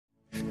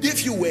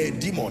If you were a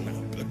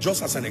demon,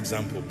 just as an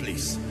example,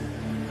 please.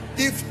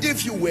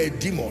 If you were a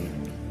demon,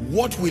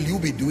 what will you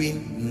be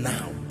doing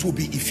now to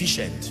be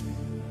efficient?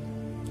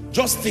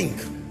 Just think.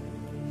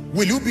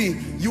 Will you be,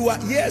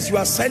 yes, you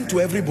are sent to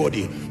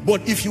everybody,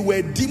 but if you were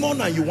a demon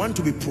and you want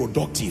to be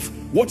productive,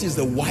 what is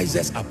the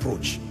wisest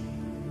approach?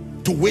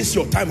 To waste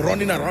your time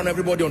running around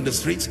everybody on the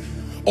streets,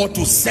 or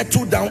to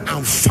settle down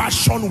and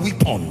fashion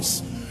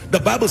weapons? The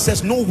Bible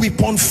says no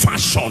weapon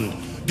fashioned.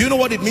 Do you know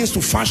what it means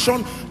to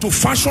fashion? To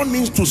fashion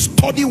means to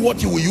study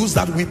what you will use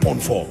that weapon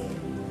for.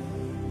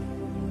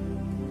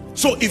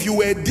 So if you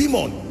were a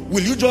demon,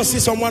 will you just see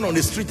someone on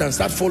the street and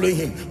start following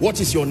him?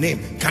 What is your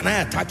name? Can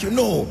I attack you?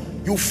 No.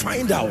 You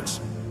find out,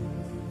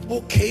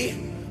 okay,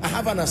 I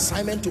have an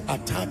assignment to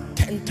attack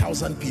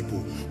 10,000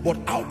 people, but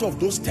out of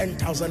those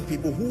 10,000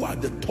 people, who are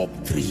the top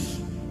 3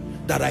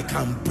 that I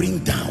can bring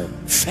down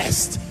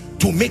first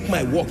to make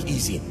my work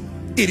easy?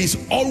 It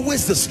is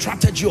always the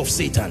strategy of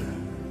Satan.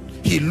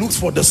 He looks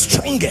for the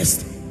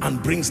strongest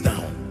and brings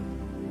down.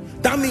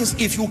 That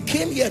means if you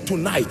came here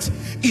tonight,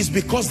 it's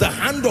because the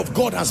hand of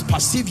God has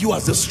perceived you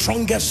as the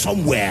strongest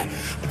somewhere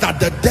that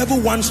the devil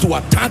wants to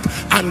attack,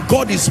 and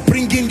God is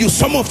bringing you,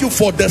 some of you,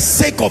 for the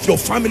sake of your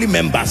family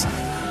members,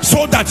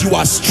 so that you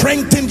are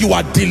strengthened, you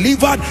are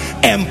delivered,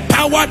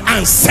 empowered,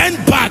 and sent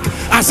back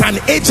as an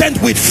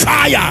agent with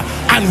fire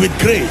and with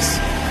grace.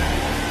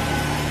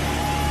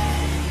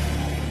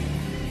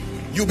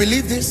 You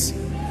believe this?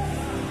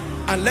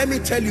 And let me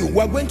tell you,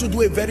 we're going to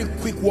do a very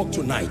quick walk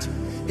tonight.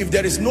 If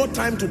there is no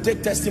time to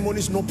take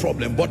testimonies, no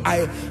problem, but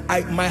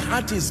my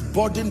heart is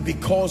burdened,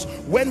 because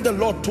when the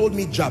Lord told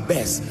me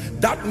Jabez,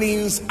 that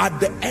means at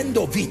the end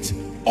of it,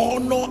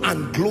 honor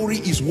and glory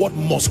is what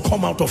must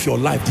come out of your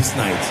life this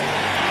night.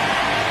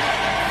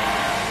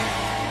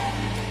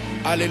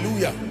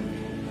 Hallelujah.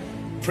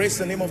 Praise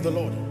the name of the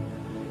Lord.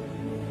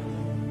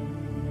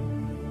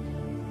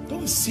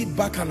 Don't sit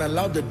back and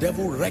allow the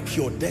devil wreck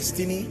your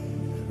destiny,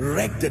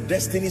 wreck the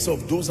destinies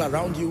of those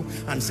around you,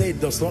 and say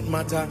it does not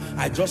matter.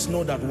 I just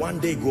know that one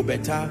day go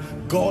better.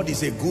 God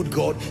is a good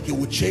God. He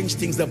will change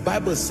things. The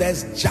Bible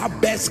says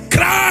Jabez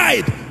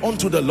cried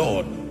unto the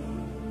Lord.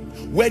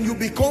 When you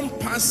become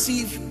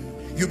passive,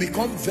 you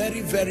become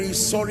very, very,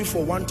 sorry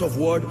for want of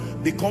word,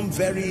 become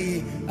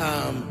very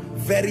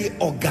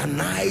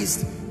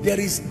organized. There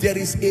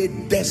is a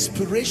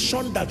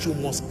desperation that you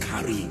must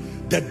carry.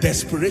 The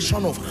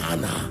desperation of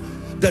Hannah,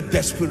 the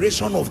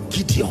desperation of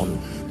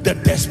Gideon, the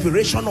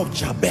desperation of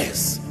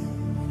Jabez.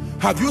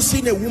 Have you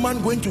seen a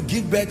woman going to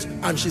give birth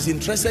and she's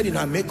interested in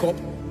her makeup?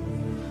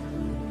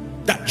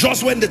 That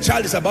just when the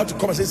child is about to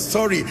come and says,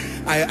 sorry,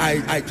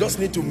 I just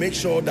need to make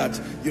sure that,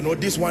 you know,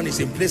 this one is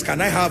in place.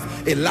 Can I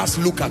have a last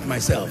look at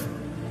myself?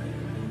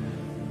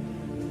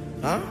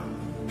 Huh?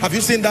 Have you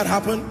seen that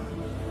happen?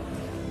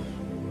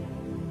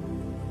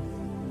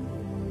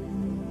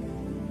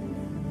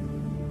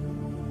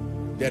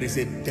 There is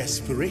a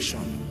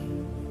desperation.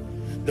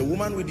 The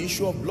woman with the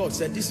issue of blood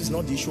said, this is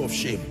not the issue of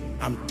shame.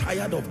 I'm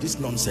tired of this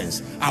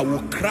nonsense. I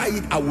will cry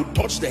it. I will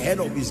touch the hem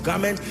of his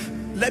garment.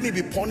 Let me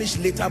be punished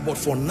later, but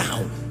for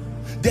now.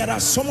 There are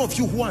some of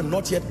you who are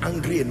not yet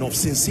angry enough.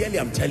 Sincerely,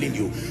 I'm telling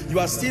you. You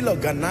are still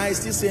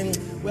organized, still saying,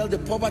 well, the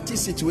poverty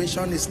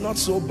situation is not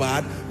so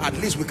bad. At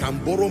least we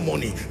can borrow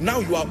money. Now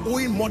you are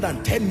owing more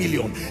than 10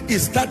 million. It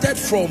started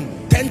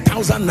from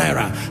 10,000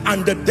 naira,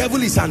 and the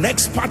devil is an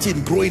expert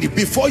in growing it.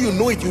 Before you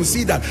know it, you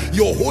see that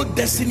your whole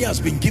destiny has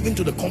been given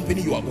to the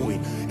company you are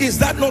owing. Is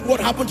that not what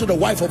happened to the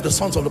wife of the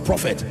sons of the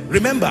prophet?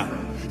 Remember,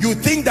 you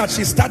think that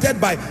she started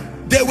by,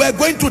 they were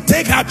going to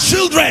take her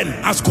children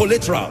as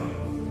collateral.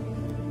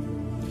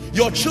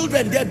 Your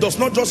children there does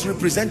not just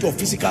represent your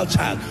physical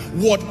child.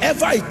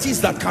 Whatever it is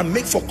that can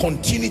make for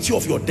continuity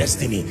of your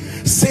destiny,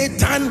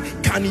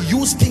 Satan can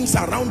use things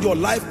around your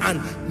life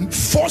and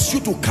force you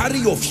to carry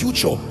your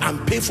future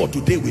and pay for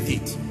today with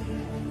it.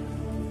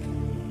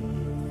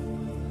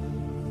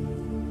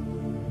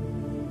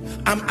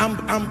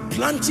 I'm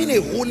planting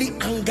a holy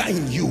anger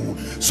in you,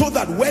 so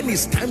that when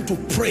it's time to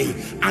pray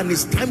and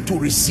it's time to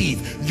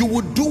receive, you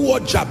would do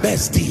what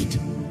Jabez did.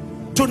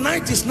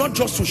 Tonight is not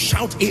just to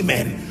shout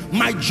amen.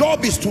 My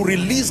job is to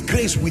release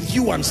grace with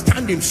you and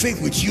stand in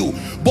faith with you,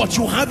 but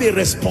you have a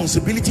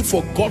responsibility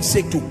for God's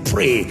sake to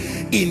pray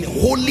in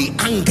holy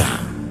anger.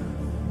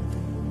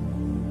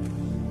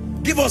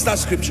 Give us that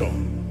scripture.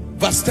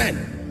 Verse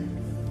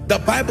 10. The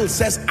Bible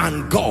says,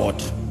 and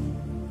God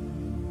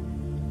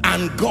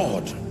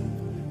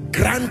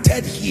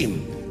granted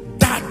him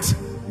that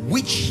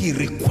which he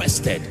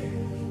requested.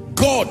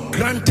 God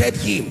granted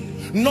him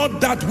not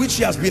that which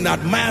he has been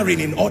admiring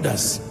in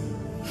others,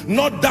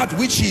 not that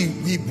which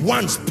he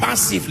wants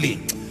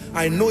passively.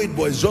 I know it,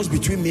 but it's just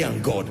between me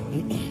and God.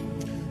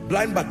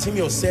 Blind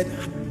Bartimaeus said,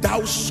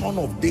 thou son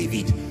of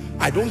David,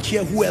 I don't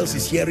care who else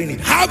is hearing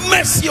it, have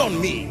mercy on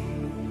me.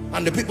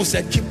 And the people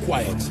said, keep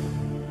quiet.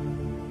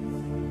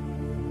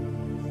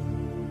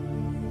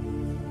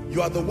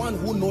 You are the one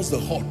who knows the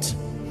hurt.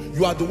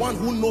 You are the one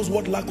who knows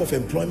what lack of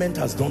employment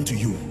has done to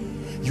you.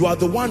 You are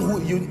the one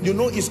who, you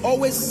know, it's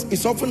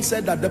often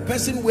said that the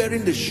person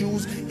wearing the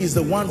shoes is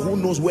the one who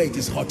knows where it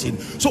is hurting.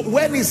 So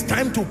when it's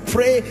time to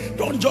pray,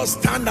 don't just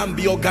stand and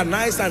be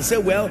organized and say,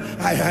 well,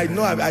 I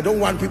know I don't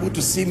want people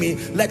to see me,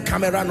 let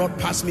camera not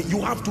pass me.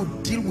 You have to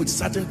deal with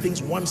certain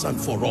things once and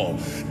for all.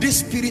 This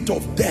spirit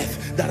of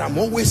death that I'm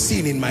always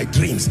seeing in my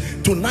dreams,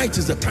 tonight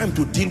is the time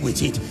to deal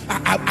with it.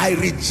 I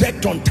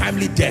reject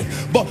untimely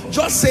death. But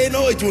just say,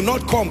 no, it will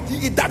not come.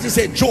 That is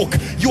a joke.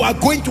 You are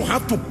going to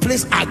have to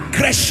place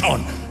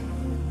aggression.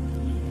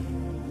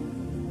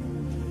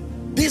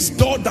 This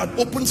door that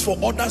opens for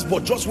others,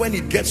 but just when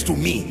it gets to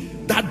me,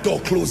 that door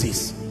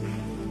closes.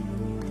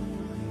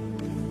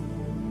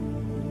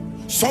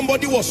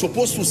 Somebody was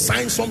supposed to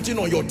sign something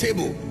on your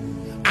table,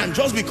 and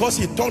just because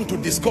he turned to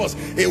discuss,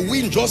 a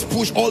wind just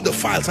pushed all the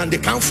files and they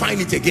can't find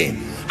it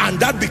again, and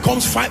that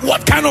becomes fine.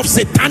 What kind of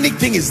satanic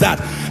thing is that?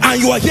 And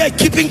you are here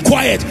keeping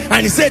quiet,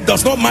 and he said,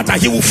 does not matter,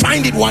 he will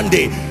find it one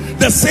day.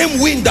 The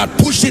same wind that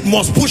pushed it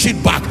must push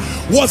it back.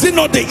 Was it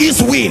not the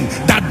east wind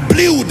that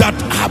blew that?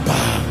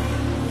 Abba.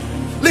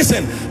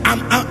 Listen,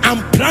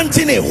 I'm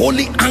planting a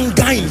holy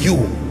anger in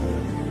you.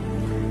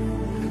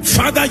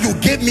 Father, you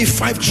gave me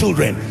 5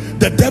 children.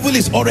 The devil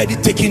is already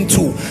taking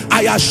 2.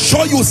 I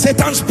assure you,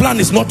 Satan's plan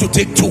is not to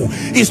take 2,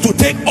 it's to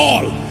take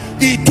all.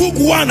 He took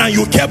 1 and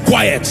you kept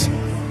quiet.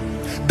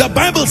 The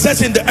Bible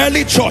says in the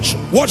early church,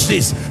 watch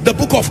this, the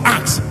book of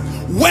Acts,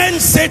 when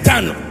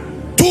Satan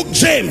took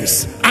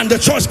James and the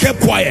church kept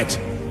quiet,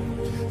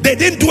 they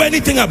didn't do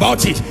anything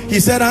about it. He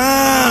said,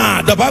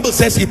 the Bible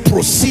says he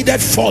proceeded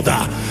further,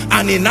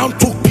 and he now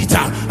took Peter,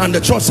 and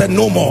the church said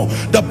no more.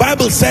 The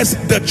Bible says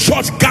the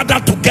church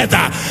gathered together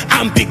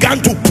and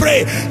began to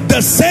pray. The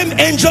same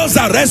angels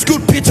that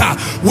rescued Peter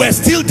were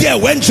still there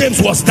when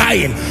James was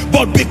dying,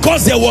 but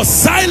because there was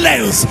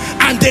silence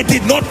and they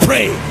did not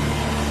pray.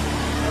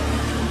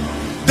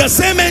 The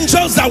same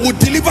angels that would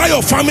deliver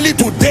your family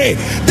today,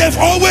 they've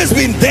always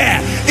been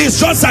there.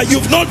 It's just that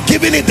you've not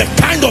given it the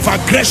kind of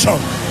aggression.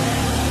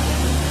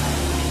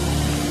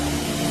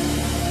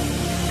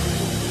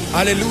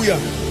 Hallelujah.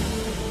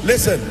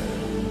 Listen,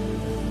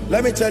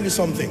 let me tell you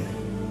something.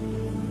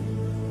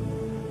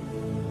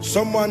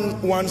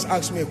 Someone once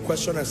asked me a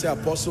question and said,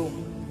 Apostle,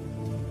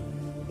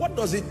 what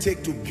does it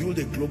take to build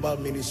a global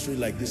ministry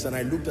like this? And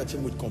I looked at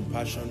him with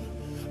compassion.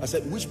 I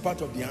said, which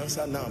part of the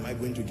answer now am I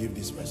going to give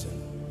this person?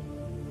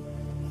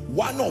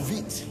 One of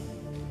it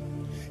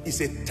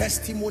is a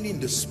testimony in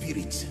the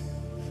spirit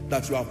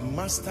that you have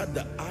mastered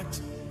the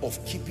art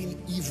of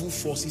keeping evil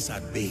forces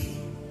at bay.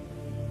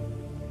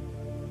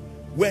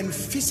 When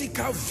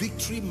physical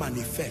victory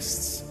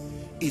manifests,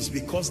 it's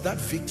because that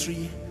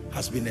victory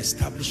has been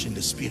established in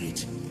the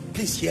spirit.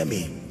 Please hear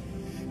me.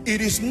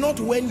 It is not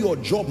when your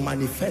job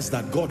manifests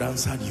that God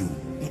answered you.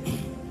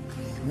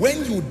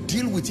 When you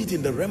deal with it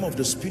in the realm of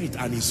the spirit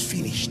and it's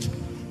finished,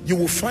 you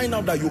will find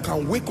out that you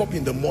can wake up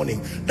in the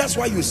morning. That's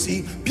why you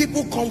see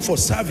people come for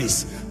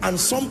service and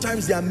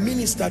sometimes they are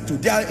ministered to.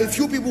 There are a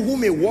few people who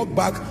may walk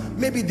back,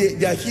 maybe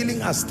their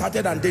healing has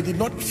started and they did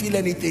not feel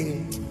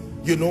anything,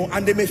 you know,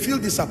 and they may feel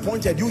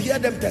disappointed. You hear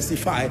them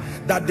testify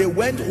that they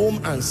went home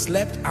and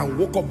slept and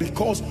woke up,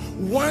 because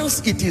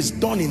once it is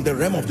done in the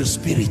realm of the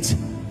spirit,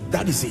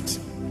 that is it.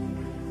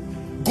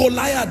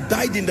 Goliath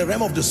died in the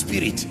realm of the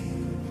spirit.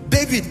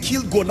 David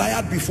killed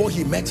Goliath before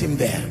he met him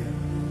there.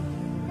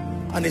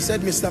 And he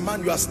said, Mr.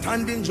 Man, you are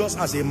standing just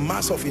as a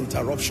mass of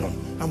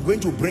interruption. I'm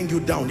going to bring you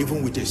down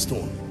even with a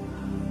stone.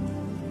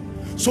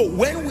 So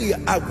when we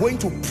are going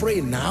to pray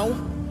now,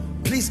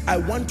 please, I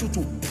want you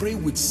to pray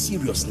with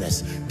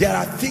seriousness. There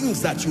are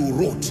things that you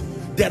wrote.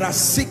 There are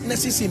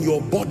sicknesses in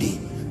your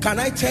body. Can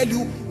I tell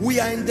you,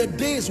 we are in the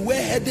days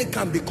where headache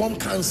can become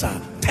cancer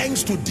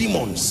thanks to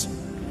demons.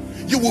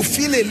 You will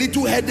feel a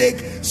little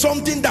headache,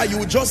 something that you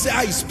will just say,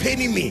 it's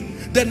paining me.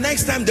 The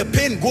next time the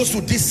pain goes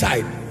to this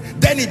side,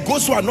 then it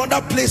goes to another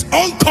place,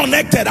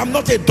 unconnected. I'm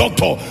not a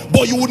doctor,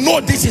 but you will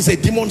know this is a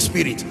demon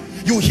spirit.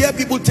 You hear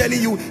people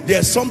telling you,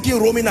 there's something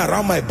roaming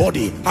around my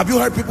body. Have you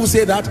heard people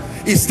say that?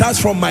 It starts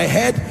from my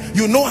head.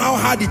 You know how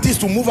hard it is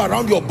to move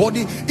around your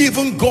body.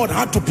 Even God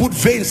had to put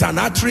veins and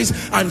arteries,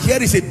 and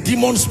here is a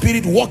demon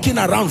spirit walking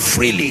around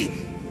freely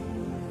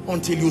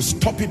until you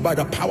stop it by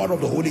the power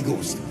of the Holy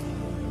Ghost.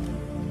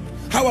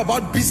 How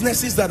about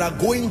businesses that are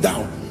going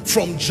down?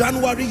 From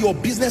January, your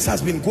business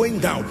has been going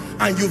down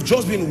and you've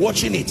just been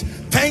watching it.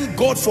 Thank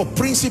God for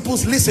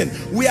principles. Listen,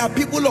 we are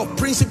people of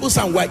principles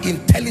and we're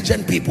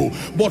intelligent people,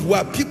 but we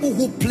are people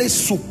who place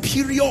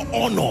superior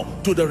honor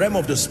to the realm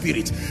of the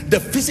spirit. The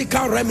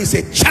physical realm is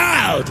a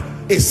child,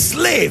 a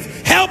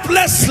slave,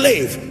 helpless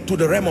slave to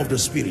the realm of the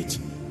spirit.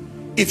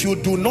 If you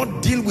do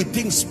not deal with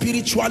things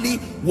spiritually,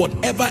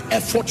 whatever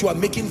effort you are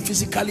making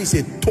physically is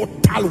a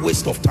total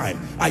waste of time,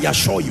 I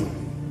assure you.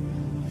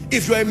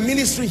 If you're in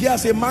ministry here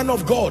as a man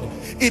of God,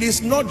 it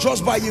is not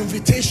just by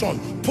invitation,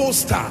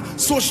 poster,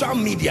 social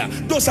media.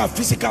 Those are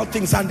physical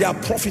things and they are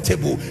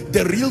profitable.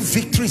 The real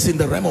victory is in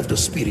the realm of the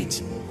spirit.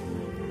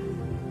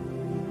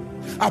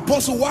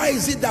 Apostle, why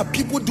is it that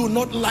people do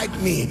not like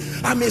me?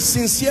 I'm a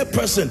sincere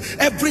person.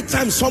 Every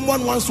time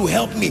someone wants to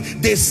help me,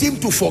 they seem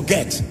to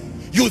forget.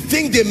 You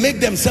think they make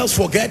themselves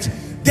forget?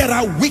 There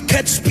are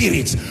wicked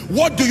spirits.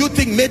 What do you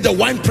think made the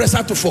wine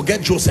presser to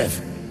forget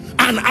Joseph?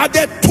 And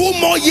added 2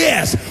 more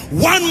years.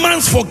 One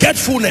man's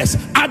forgetfulness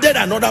added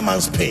another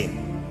man's pain.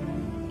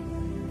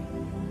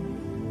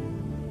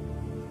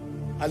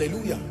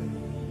 Hallelujah.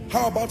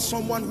 How about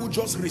someone who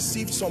just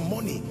received some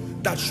money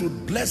that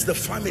should bless the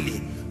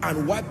family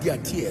and wipe their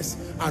tears,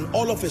 and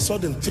all of a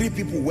sudden 3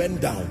 people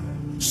went down?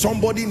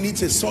 Somebody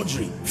needs a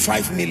surgery,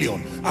 5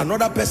 million.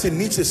 Another person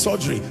needs a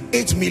surgery,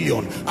 8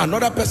 million.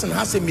 Another person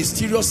has a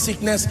mysterious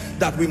sickness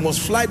that we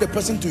must fly the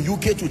person to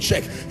UK to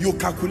check. You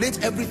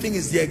calculate everything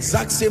is the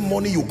exact same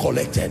money you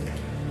collected.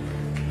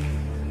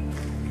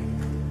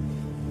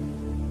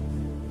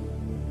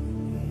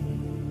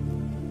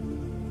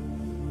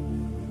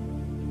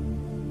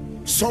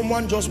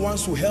 Someone just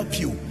wants to help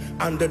you,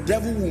 and the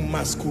devil will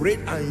masquerade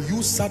and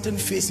use certain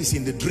faces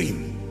in the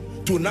dream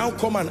to now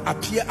come and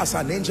appear as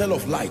an angel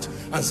of light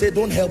and say,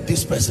 don't help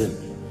this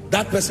person.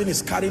 That person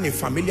is carrying a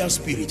familiar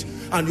spirit,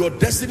 and your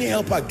destiny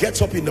helper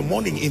gets up in the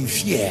morning in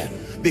fear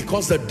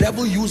because the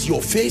devil used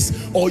your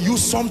face or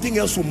used something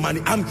else to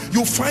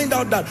you find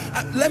out that,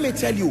 let me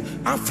tell you,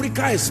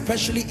 Africa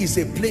especially is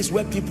a place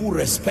where people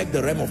respect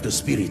the realm of the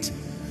spirit.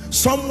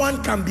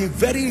 Someone can be a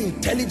very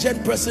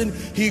intelligent person,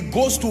 he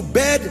goes to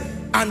bed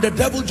and the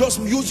devil just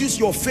uses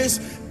your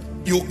face.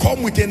 You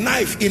come with a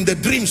knife in the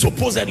dream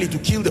supposedly to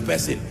kill the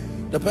person.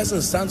 The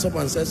person stands up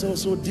and says, oh,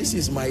 so this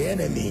is my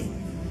enemy.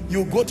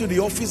 You go to the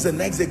office the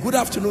next day, good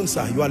afternoon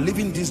sir, you are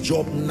leaving this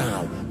job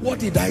now. What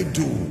did I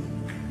do?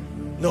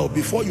 No,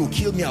 before you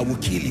kill me, I will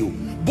kill you.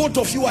 Both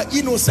of you are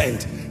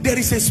innocent. There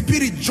is a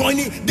spirit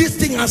joining. This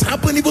thing has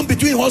happened even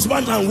between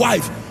husband and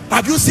wife.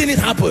 Have you seen it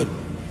happen?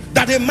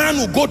 That a man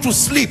will go to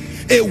sleep,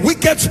 a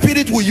wicked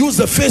spirit will use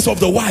the face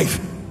of the wife,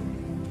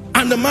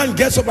 and the man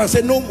gets up and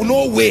says,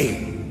 no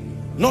way,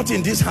 not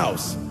in this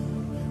house.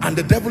 And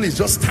the devil is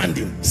just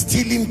standing,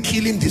 stealing,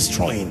 killing,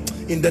 destroying.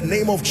 In the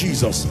name of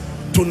Jesus,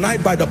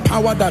 tonight, by the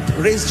power that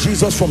raised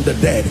Jesus from the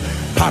dead,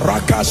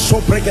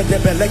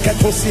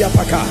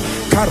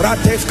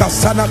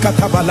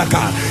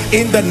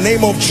 in the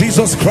name of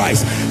Jesus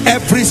Christ,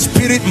 every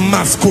spirit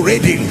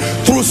masquerading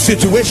through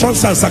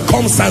situations and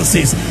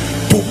circumstances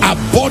to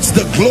abort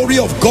the glory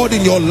of God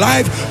in your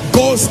life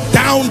goes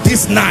down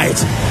this night,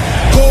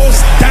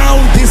 goes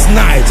down this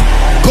night,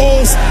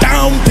 goes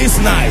down this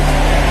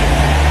night.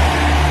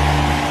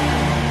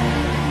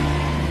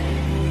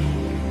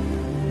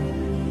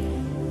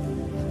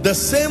 The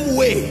same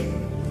way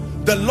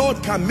the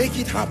Lord can make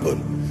it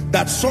happen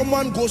that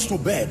someone goes to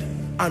bed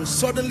and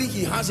suddenly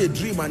he has a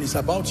dream and it's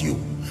about you,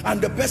 and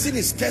the person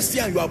is thirsty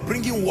and you are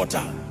bringing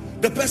water.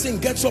 The person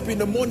gets up in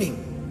the morning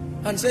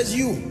and says,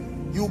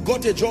 you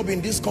got a job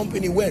in this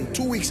company when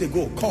 2 weeks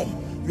ago,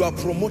 come, you are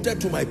promoted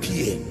to my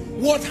PA.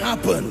 What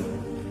happened?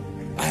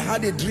 I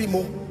had a dream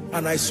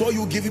and I saw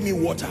you giving me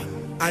water,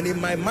 and in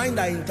my mind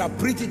I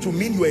interpret it to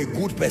mean you are a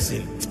good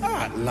person.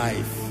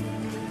 Life.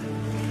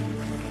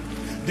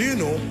 Do you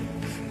know,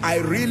 I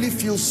really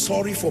feel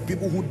sorry for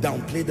people who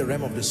downplay the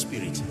realm of the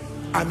spirit.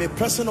 I'm a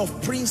person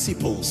of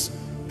principles.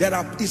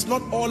 It's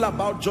not all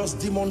about just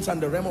demons and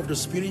the realm of the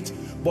spirit,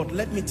 but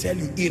let me tell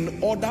you,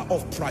 in order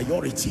of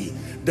priority,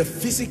 the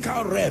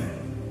physical realm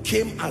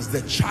came as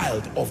the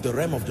child of the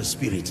realm of the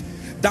spirit.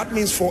 That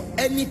means for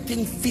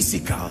anything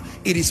physical,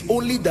 it is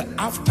only the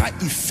after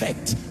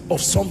effect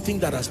of something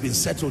that has been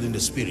settled in the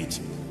spirit.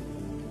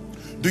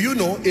 Do you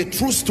know a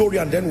true story?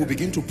 And then we'll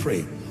begin to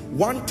pray.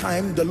 One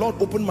time the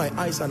Lord opened my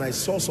eyes and I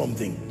saw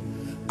something.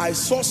 I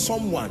saw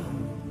someone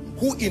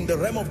who in the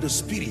realm of the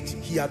spirit,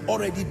 he had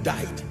already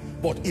died,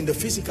 but in the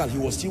physical he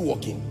was still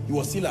walking, he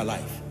was still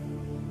alive.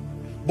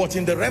 But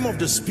in the realm of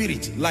the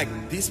spirit, like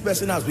this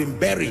person has been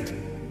buried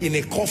in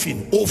a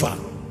coffin over.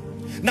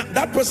 Now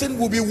that person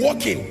will be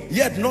walking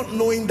yet not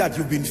knowing that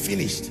you've been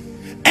finished.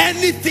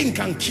 Anything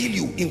can kill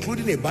you,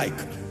 including a bike.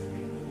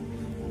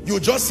 You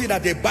just see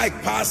that a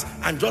bike passed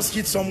and just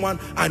hit someone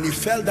and he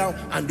fell down,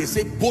 and they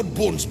say both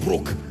bones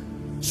broke.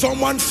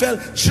 Someone fell.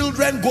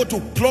 Children go to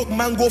pluck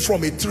mango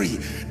from a tree,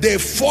 they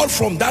fall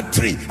from that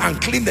tree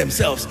and clean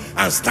themselves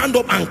and stand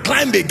up and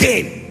climb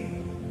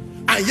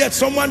again, and yet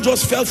someone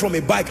just fell from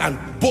a bike and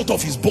both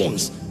of his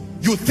bones.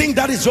 You think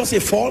that is just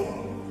a fall?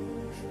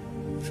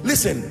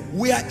 Listen,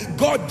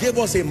 God gave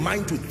us a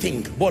mind to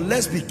think, but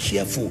let's be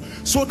careful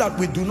so that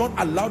we do not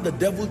allow the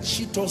devil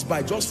cheat us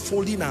by just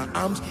folding our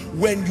arms.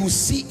 When you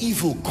see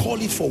evil, call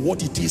it for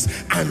what it is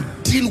and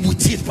deal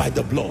with it by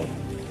the blood.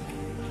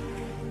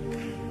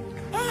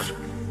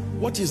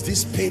 What is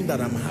this pain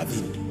that I'm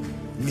having?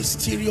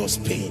 Mysterious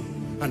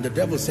pain. And the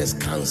devil says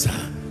cancer,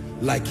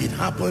 like it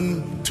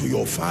happened to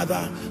your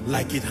father,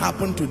 like it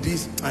happened to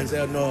this. And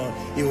say, no,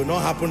 it will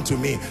not happen to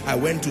me. I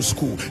went to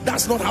school.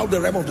 That's not how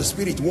the realm of the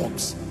spirit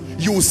works.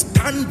 You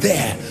stand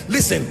there.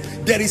 Listen,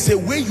 there is a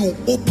way you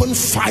open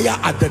fire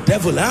at the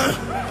devil.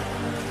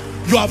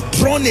 You have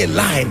drawn a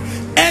line.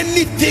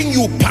 Anything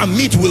you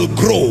permit will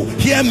grow.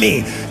 Hear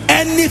me.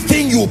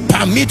 Anything you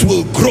permit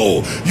will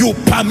grow. You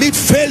permit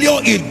failure,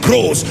 it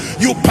grows.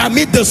 You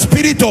permit the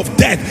spirit of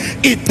death,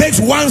 it takes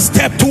one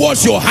step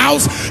towards your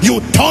house,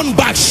 you turn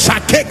back.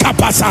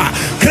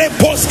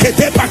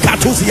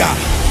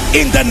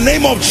 In the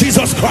name of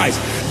Jesus Christ.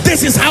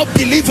 This is how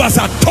believers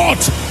are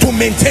taught to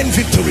maintain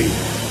victory.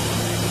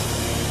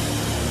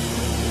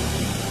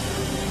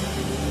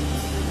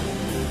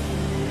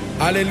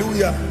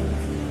 Hallelujah.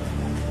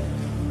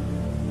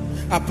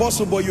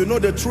 Apostle, but you know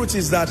the truth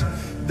is that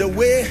the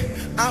way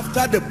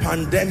after the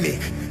pandemic,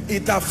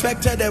 it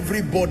affected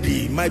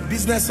everybody. My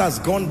business has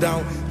gone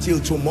down till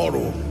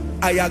tomorrow.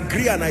 I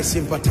agree and I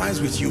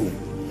sympathize with you.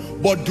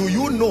 But do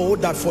you know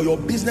that for your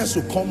business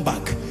to come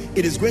back,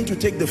 it is going to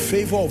take the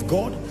favor of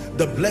God,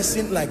 the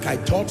blessing, like I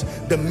taught,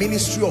 the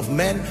ministry of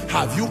men.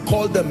 Have you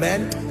called the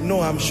men? No,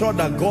 I'm sure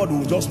that God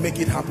will just make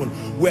it happen.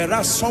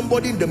 Whereas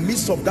somebody in the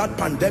midst of that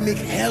pandemic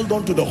held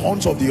on to the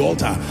horns of the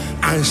altar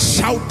and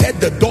shouted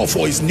the door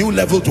for his new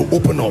level to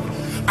open up.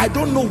 I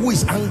don't know who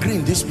is angry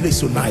in this place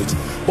tonight,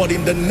 but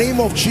in the name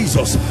of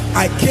Jesus,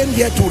 I came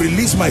here to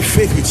release my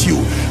faith with you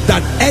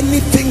that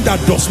anything that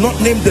does not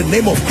name the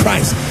name of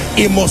Christ,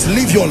 it must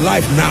leave your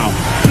life now.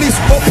 Please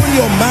open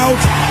your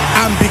mouth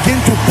and begin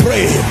to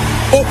pray.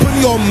 Open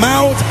your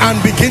mouth and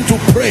begin to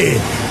pray.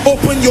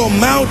 Open your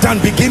mouth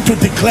and begin to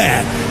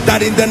declare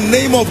that in the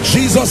name of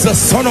Jesus, the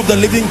Son of the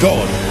living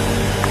God,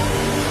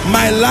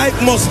 my life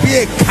must be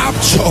a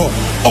capture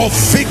of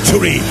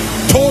victory,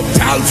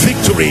 total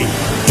victory,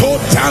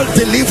 total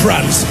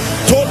deliverance,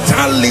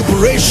 total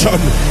liberation.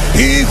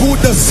 He who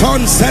the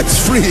Son sets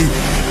free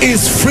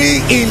is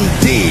free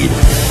indeed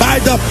by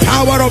the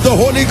power of the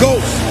Holy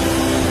Ghost.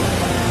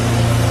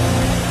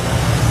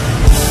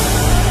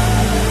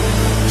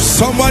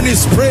 Someone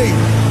is praying.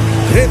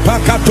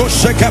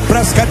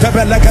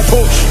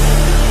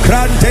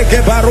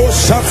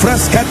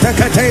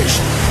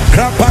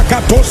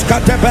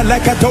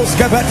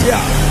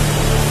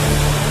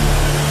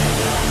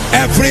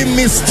 Every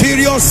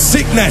mysterious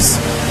sickness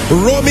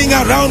roaming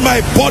around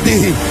my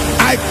body,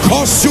 I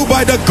curse you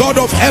by the God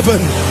of heaven.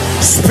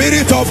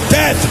 Spirit of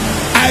death,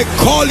 I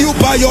call you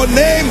by your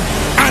name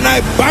and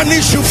I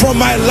banish you from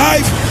my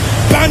life,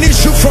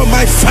 banish you from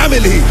my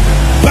family,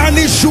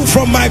 banish you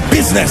from my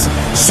business.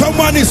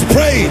 Someone is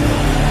praying.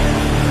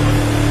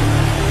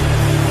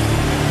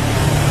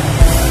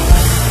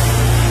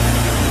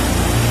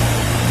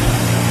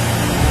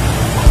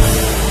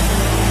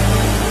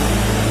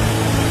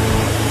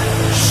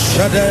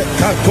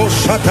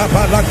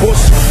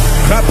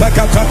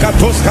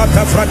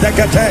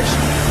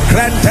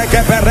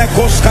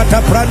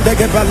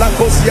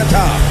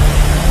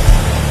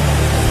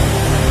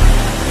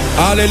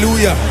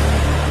 Hallelujah.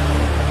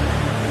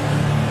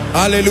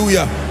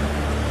 Hallelujah.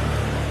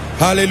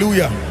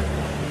 Hallelujah.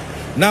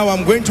 Now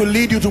I'm going to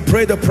lead you to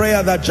pray the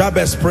prayer that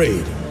Jabez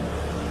prayed.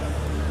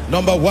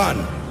 Number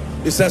one,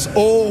 it says,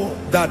 oh,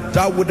 that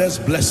thou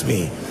wouldest bless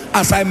me.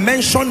 As I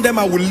mentioned them,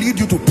 I will lead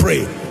you to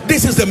pray.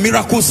 This is the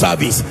miracle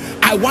service.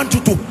 I want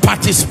you to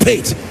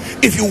participate.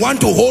 If you want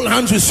to hold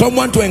hands with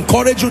someone to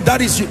encourage you,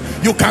 that is,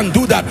 you can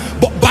do that.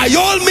 But by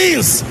all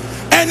means,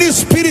 any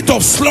spirit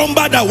of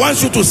slumber that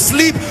wants you to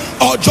sleep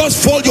or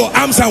just fold your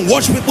arms and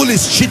watch people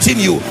is cheating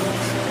you.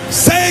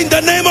 Say in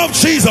the name of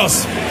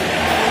Jesus,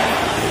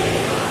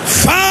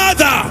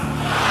 Father,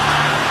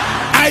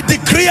 I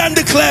decree and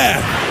declare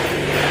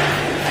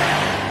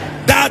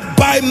that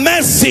by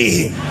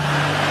mercy,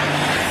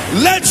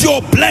 let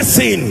your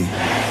blessing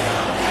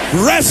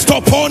rest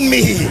upon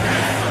me.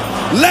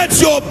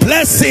 Let your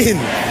blessing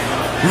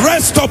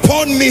rest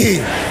upon me,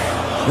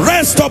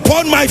 rest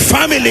upon my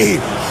family.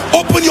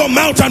 Open your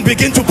mouth and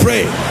begin to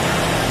pray.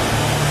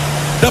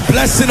 The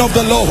blessing of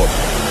the Lord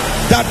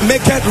that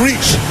maketh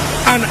rich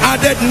and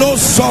added no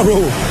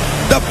sorrow.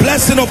 The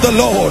blessing of the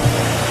Lord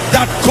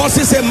that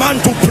causes a man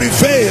to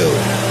prevail.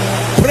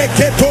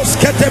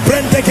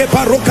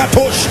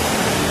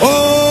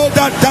 Oh,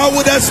 that thou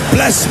wouldest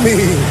bless me,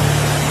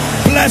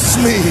 bless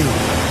me,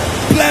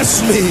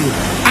 bless me.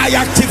 I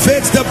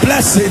activate the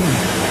blessing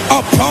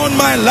upon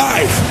my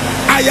life.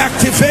 I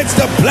activate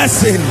the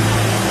blessing.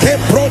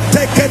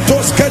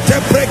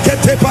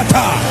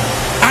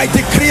 I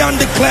decree and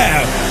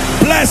declare,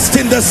 blessed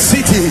in the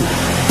city,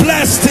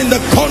 blessed in the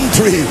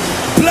country,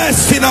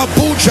 blessed in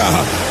Abuja,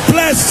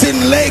 blessed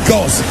in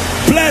Lagos,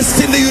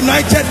 blessed in the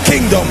United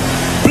Kingdom,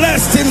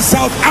 blessed in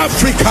South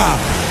Africa,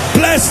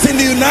 blessed in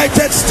the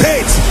United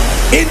States,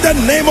 in the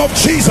name of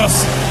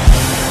Jesus.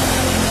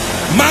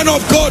 Man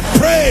of God,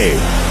 pray.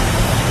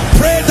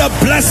 Pray the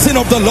blessing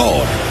of the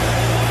Lord.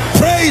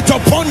 Pray it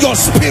upon your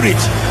spirit.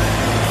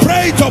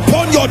 Pray it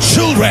upon your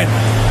children.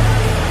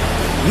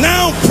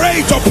 Now pray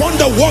it upon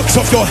the works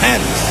of your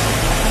hands.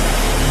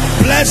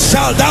 Blessed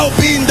shall thou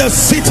be in the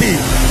city.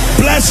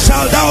 Blessed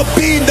shall thou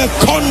be in the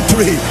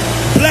country.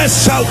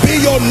 Blessed shall be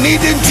your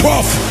kneading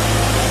trough.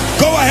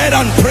 Go ahead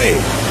and pray.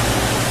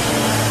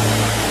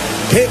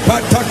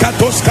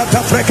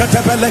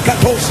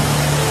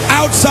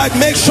 Outside,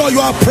 make sure you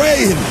are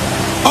praying.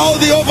 All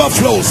the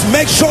overflows,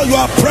 make sure you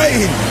are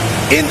praying.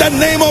 In the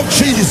name of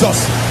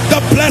Jesus,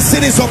 the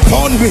blessing is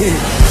upon me.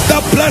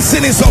 The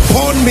blessing is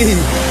upon me.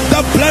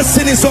 The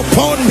blessing is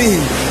upon me.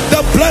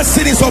 The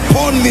blessing is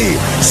upon me.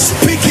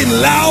 Speaking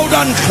loud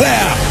and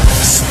clear.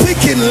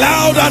 Speaking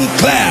loud and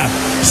clear.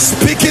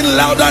 Speaking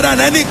louder than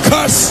any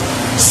curse.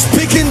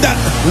 Speaking that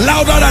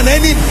louder than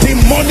any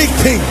demonic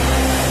thing.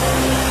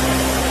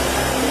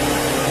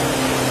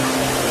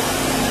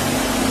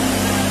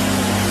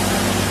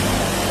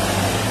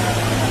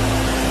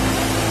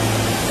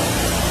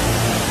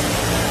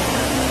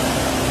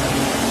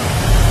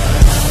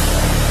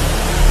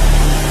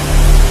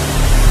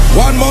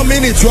 One more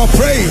minute, you are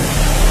praying.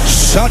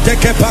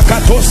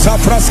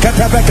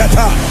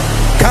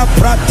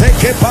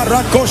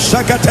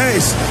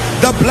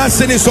 The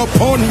blessing is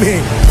upon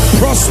me,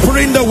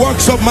 prospering the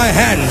works of my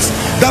hands.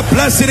 The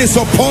blessing is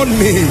upon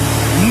me,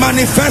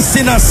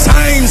 manifesting as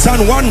signs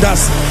and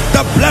wonders.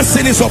 The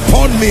blessing is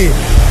upon me,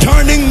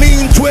 turning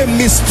me into a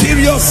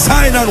mysterious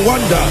sign and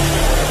wonder.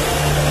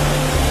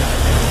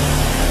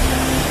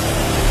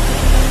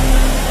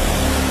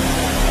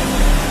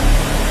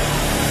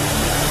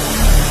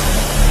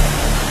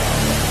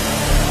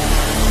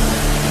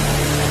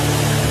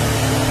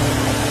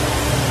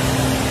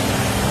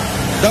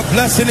 The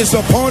blessing is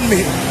upon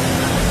me.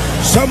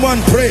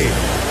 Someone pray.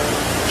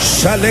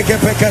 Shaleke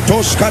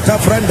pekatosh kata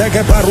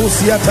frendeke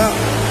parusiata.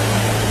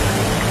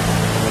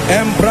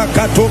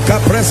 Embrakato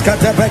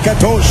kapreskate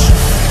pekatosh.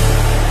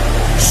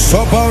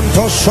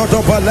 Sobonto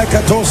shodoba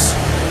lekatos.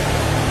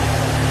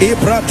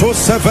 Ibratos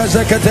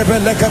sevezekete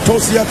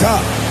belekatos yata.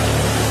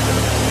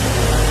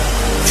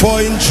 For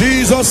in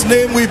Jesus'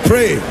 name we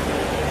pray.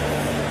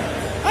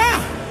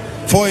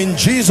 For in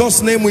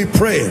Jesus' name we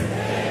pray.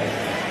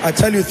 I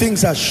tell you,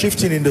 things are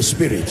shifting in the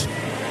spirit.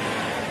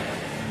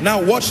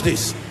 Now watch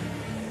this.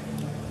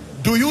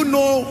 Do you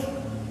know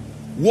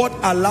what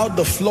allowed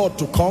the flood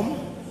to come?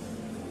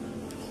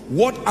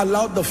 What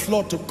allowed the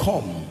flood to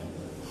come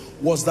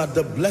was that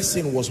the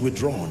blessing was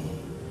withdrawn,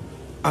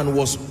 and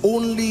was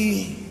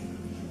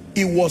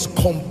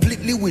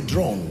completely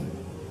withdrawn,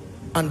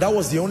 and that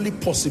was the only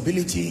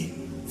possibility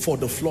for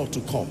the flood to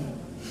come.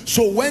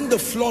 So when the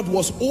flood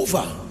was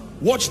over,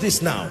 watch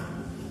this now.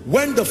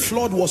 When the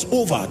flood was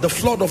over, the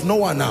flood of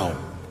Noah now,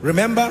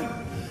 remember,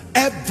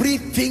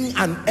 everything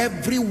and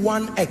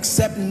everyone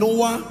except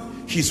Noah,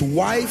 his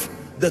wife,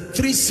 the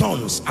 3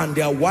 sons and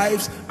their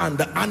wives, and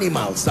the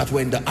animals that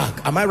were in the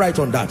ark. Am I right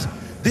on that?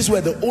 These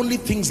were the only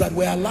things that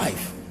were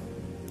alive.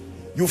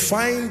 You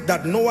find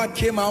that Noah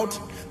came out,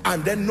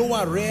 and then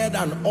Noah reared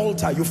an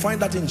altar. You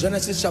find that in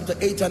Genesis chapter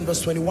 8 and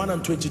verse 21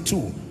 and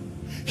 22.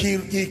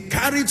 He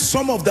carried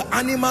some of the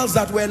animals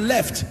that were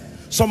left.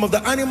 Some of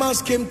the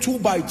animals came 2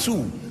 by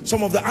 2.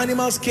 Some of the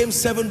animals came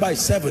 7 by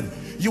 7.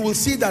 You will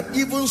see that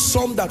even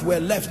some that were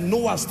left,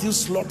 Noah still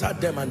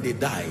slaughtered them and they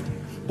died.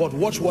 But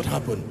watch what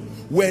happened.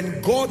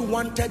 When God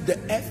wanted the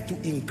earth to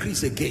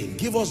increase again,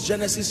 give us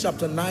Genesis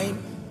chapter 9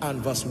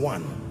 and verse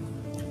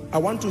 1. I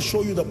want to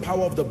show you the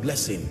power of the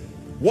blessing.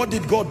 What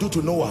did God do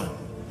to Noah?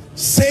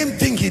 Same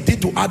thing he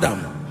did to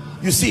Adam.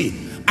 You see,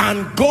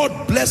 and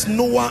God blessed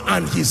Noah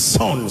and his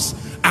sons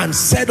and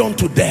said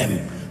unto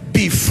them,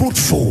 be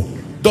fruitful.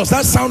 Does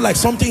that sound like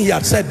something he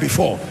had said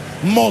before?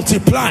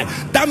 Multiply.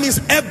 That means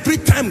every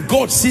time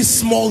God sees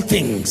small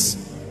things,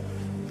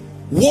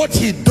 what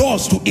he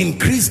does to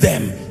increase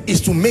them is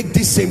to make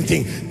this same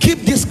thing.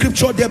 Keep this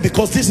scripture there,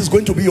 because this is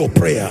going to be your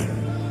prayer.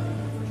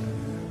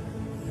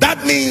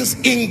 That means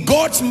in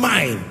God's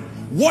mind,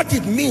 what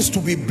it means to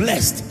be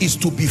blessed is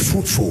to be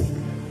fruitful.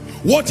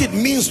 What it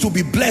means to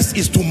be blessed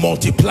is to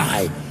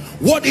multiply.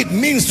 What it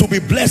means to be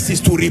blessed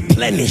is to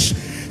replenish.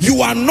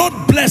 You are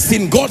not blessed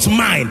in God's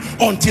mind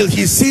until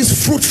he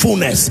sees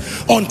fruitfulness,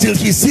 until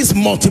he sees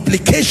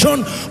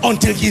multiplication,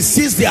 until he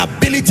sees the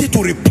ability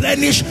to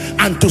replenish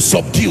and to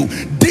subdue.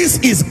 This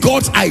is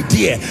God's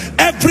idea.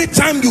 Every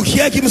time you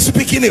hear him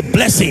speaking a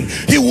blessing,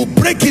 he will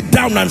break it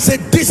down and say,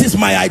 this is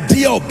my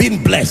idea of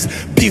being blessed.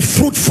 Be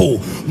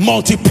fruitful,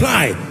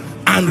 multiply,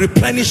 and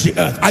replenish the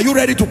earth. Are you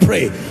ready to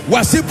pray?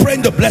 We're still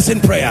praying the blessing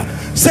prayer.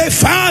 Say,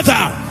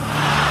 Father,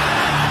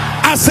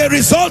 as a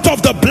result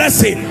of the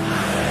blessing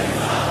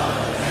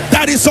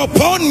that is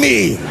upon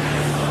me,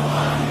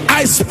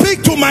 I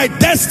speak to my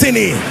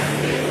destiny.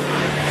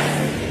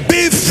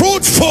 Be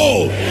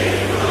fruitful,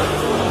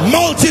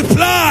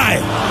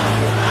 multiply,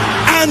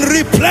 and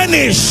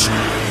replenish.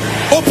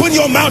 Open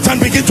your mouth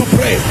and begin to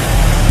pray.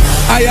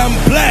 I am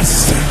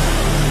blessed,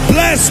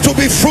 blessed to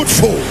be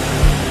fruitful,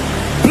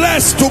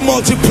 blessed to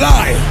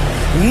multiply.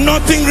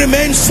 Nothing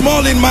remains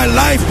small in my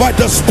life but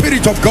the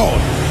Spirit of God.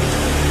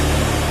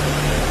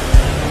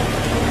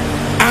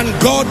 And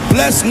God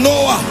bless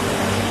Noah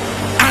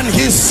and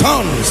his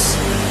sons,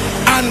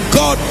 and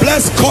God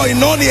bless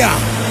Koinonia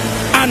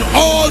and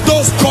all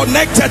those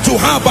connected to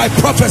her by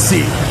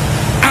prophecy,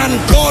 and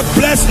God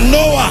bless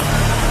Noah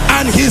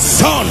and his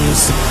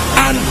sons,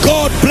 and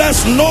God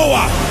bless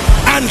Noah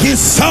and his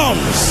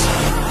sons.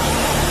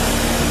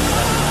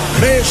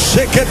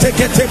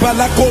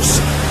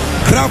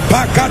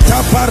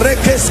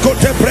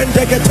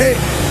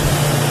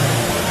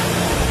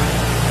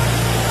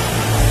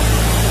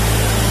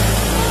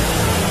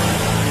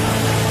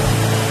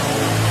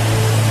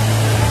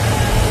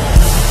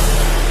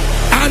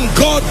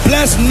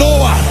 bless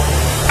Noah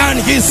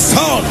and his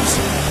sons.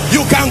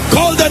 You can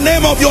call the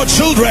name of your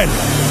children.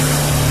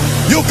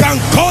 You can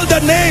call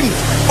the name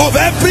of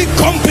every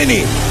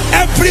company,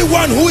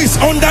 everyone who is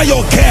under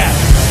your care.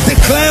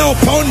 Declare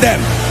upon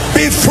them,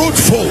 be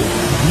fruitful,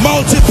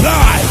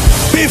 multiply,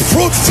 be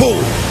fruitful,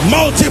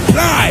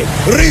 multiply,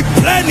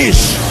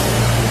 replenish.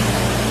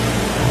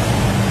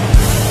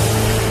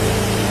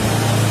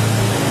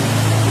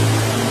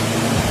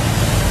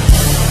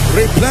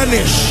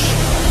 Replenish,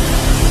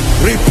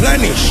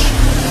 replenish,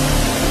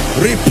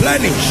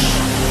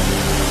 replenish.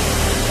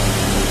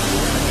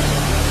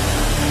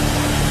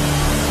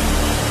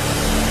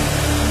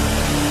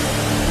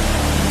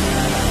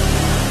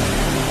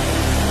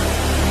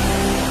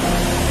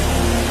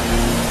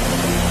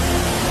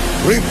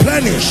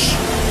 Replenish.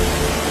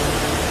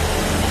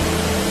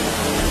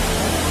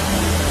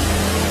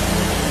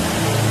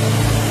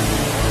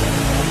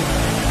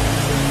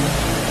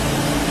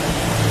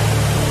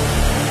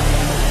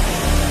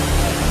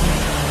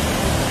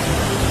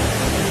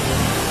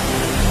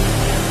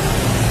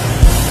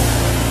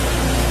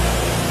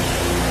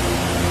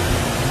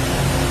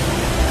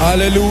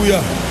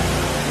 Hallelujah.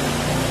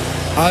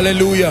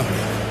 Hallelujah.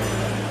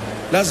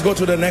 Let's go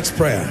to the next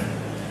prayer.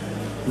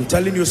 I'm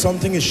telling you,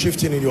 something is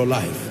shifting in your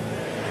life.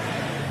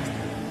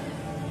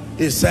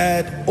 He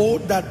said, oh,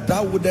 that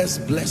thou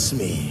wouldest bless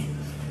me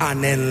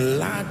and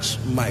enlarge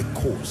my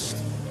coast.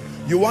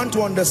 You want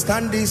to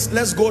understand this?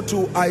 Let's go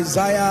to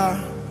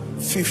Isaiah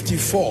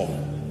 54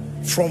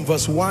 from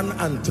verse 1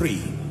 and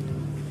 3.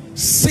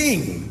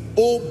 Sing,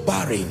 O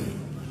barren,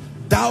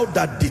 thou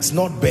that didst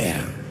not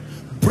bear.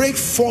 Break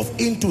forth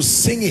into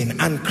singing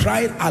and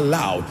cry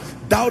aloud,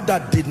 thou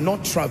that did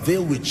not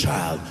travail with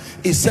child.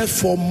 It said,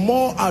 for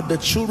more are the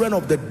children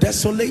of the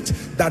desolate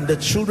than the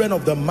children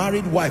of the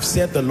married wife,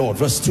 said the Lord.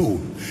 Verse 2,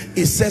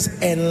 it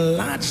says,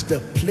 enlarge the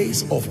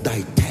place of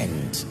thy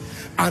tent,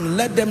 and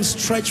let them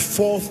stretch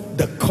forth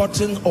the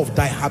curtain of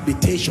thy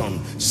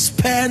habitation.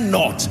 Spare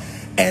not,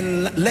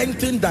 and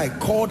lengthen thy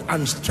cord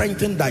and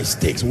strengthen thy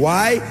stakes.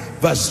 Why?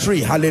 Verse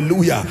 3,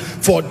 hallelujah.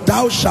 For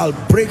thou shalt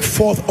break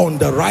forth on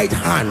the right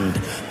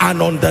hand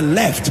and on the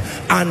left,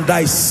 and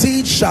thy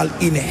seed shall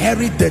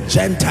inherit the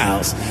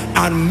Gentiles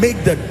and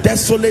make the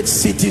desolate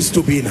cities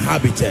to be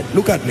inhabited.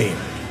 Look at me.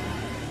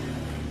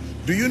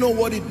 Do you know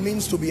what it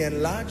means to be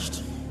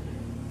enlarged?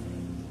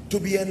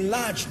 To be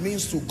enlarged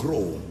means to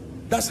grow.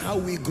 That's how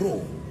we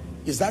grow.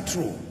 Is that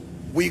true?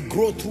 We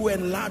grow through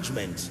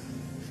enlargement.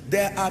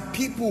 There are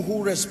people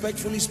who,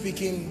 respectfully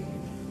speaking,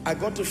 I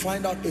got to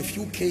find out a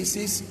few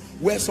cases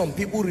where some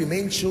people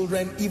remain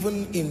children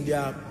even in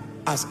their,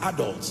 as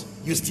adults.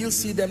 You still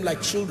see them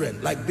like children,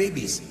 like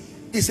babies.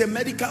 It's a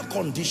medical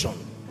condition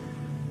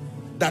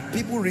that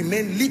people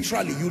remain,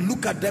 literally, you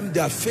look at them,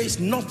 their face,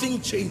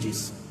 nothing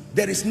changes.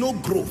 There is no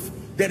growth.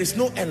 There is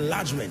no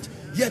enlargement.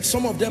 Yet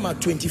some of them are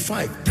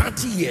 25,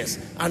 30 years,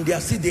 and they are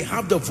still, they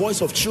have the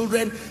voice of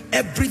children,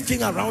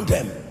 everything around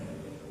them.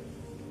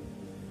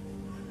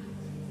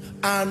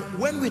 And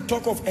when we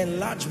talk of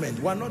enlargement,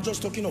 we're not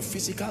just talking of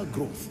physical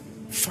growth,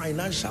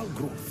 financial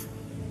growth,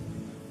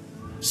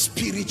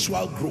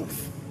 spiritual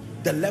growth.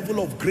 The level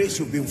of grace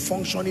you've been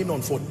functioning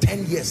on for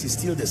 10 years is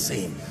still the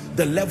same.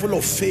 The level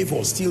of favor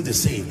is still the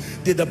same.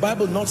 Did the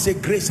Bible not say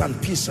grace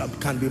and peace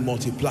can be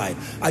multiplied?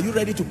 Are you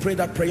ready to pray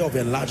that prayer of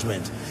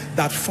enlargement?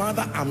 That,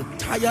 Father, I'm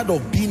tired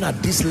of being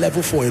at this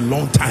level for a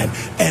long time.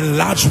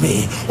 Enlarge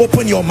me.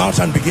 Open your mouth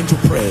and begin to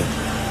pray.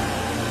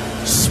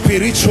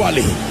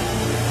 Spiritually,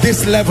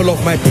 this level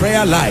of my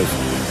prayer life,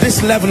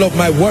 this level of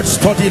my word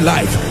study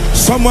life,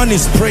 someone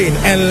is praying,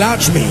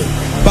 enlarge me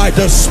by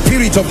the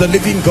Spirit of the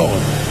living God.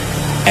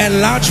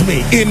 Enlarge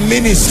me in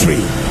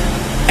ministry.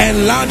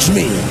 Enlarge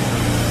me.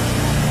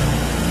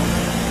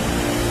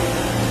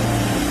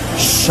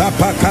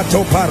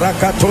 Shapakato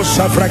parakato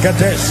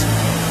shavrakades.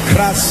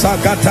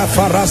 Krasagata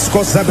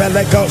farasko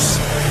zebelegos.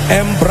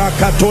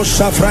 Embrakato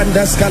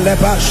shavrandes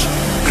kalebash.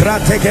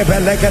 Krateke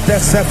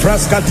belegades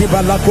sefraskati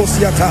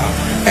balakosiata.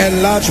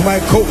 Enlarge my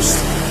coast.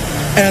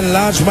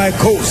 Enlarge my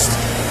coast.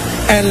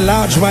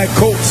 Enlarge my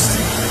coast.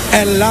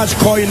 Enlarge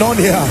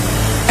Koinonia.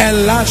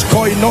 Enlarge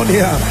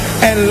Koinonia.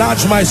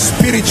 Enlarge my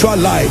spiritual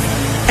life.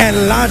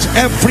 Enlarge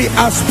every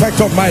aspect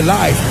of my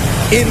life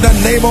in the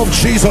name of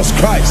Jesus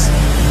Christ.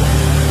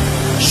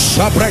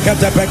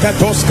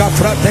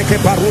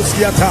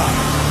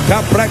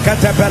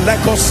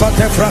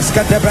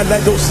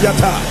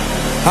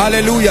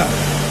 Hallelujah.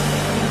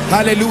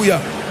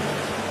 Hallelujah.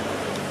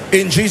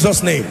 In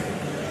Jesus' name.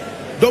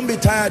 Don't be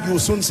tired, you will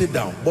soon sit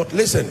down. But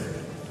listen,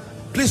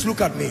 please look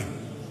at me.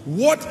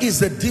 What is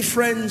the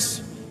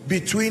difference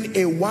between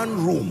a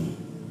one room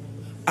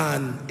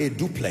and a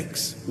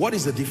duplex? What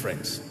is the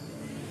difference?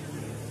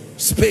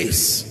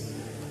 Space.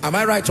 Am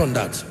I right on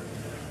that?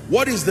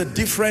 What is the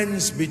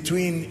difference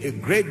between a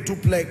great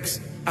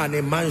duplex and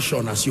a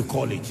mansion, as you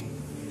call it?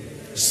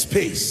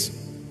 Space.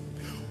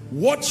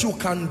 What you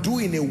can do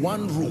in a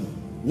one room,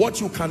 what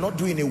you cannot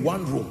do in a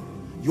one room,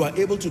 you are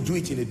able to do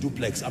it in a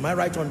duplex. Am I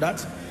right on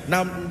that?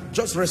 Now,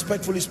 just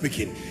respectfully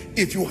speaking,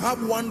 if you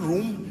have one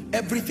room,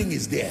 everything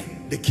is there.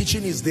 The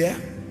kitchen is there,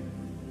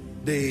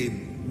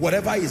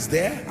 whatever is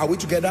there. Are we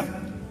together?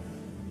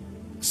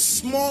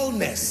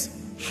 Smallness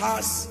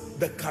has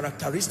the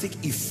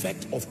characteristic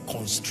effect of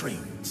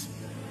constraint.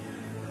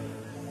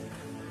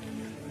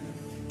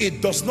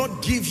 It does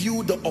not give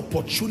you the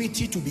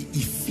opportunity to be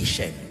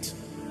efficient.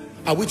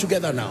 Are we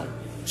together now?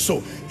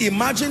 So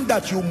imagine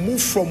that you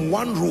move from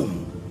one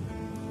room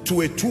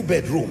to a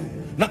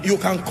 2-bedroom. Now you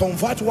can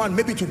convert one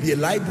maybe to be a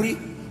library,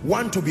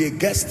 one to be a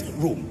guest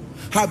room.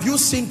 Have you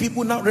seen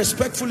people now,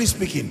 respectfully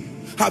speaking,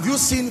 have you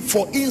seen,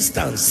 for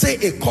instance, say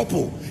a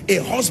couple, a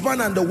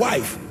husband and a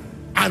wife,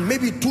 and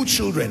maybe 2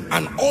 children,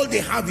 and all they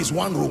have is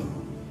one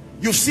room?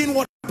 You've seen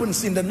what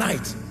happens in the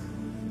night.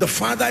 The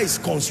father is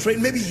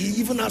constrained. Maybe he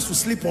even has to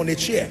sleep on a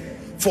chair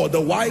for the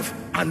wife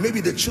and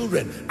maybe the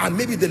children and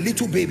maybe the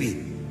little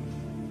baby.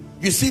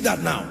 You see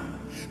that now?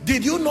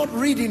 Did you not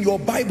read in your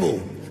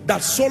Bible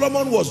that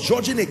Solomon was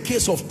judging a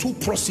case of 2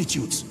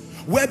 prostitutes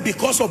where,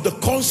 because of the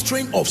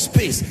constraint of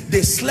space,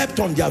 they slept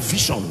on their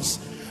visions,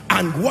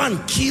 and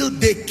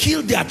they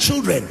killed their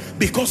children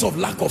because of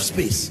lack of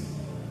space?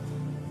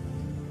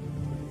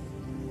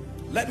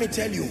 Let me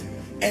tell you,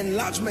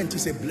 enlargement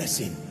is a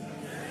blessing.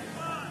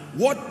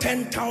 What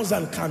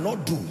 10,000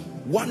 cannot do,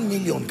 1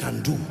 million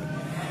can do.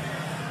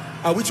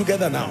 Are we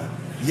together now?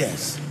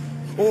 Yes.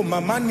 Oh,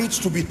 mama needs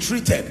to be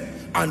treated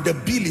and the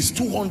bill is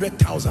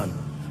 200,000,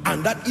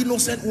 and that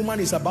innocent woman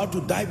is about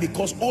to die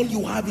because all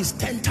you have is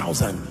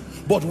 10,000.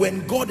 But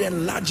when God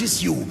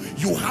enlarges you,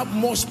 you have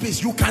more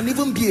space. You can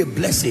even be a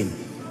blessing.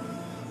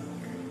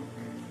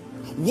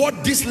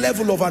 What this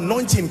level of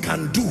anointing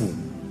cannot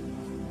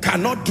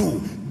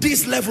do,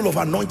 this level of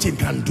anointing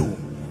can do.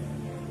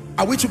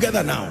 Are we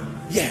together now?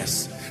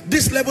 Yes.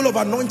 This level of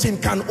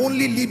anointing can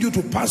only lead you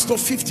to pastor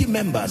 50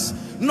 members.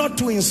 Not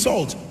to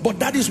insult, but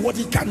that is what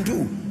it can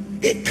do.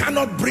 It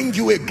cannot bring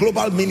you a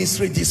global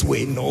ministry this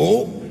way.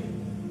 No.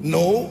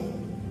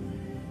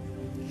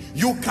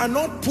 You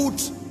cannot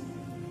put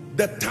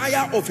the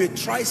tire of a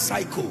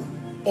tricycle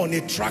on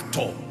a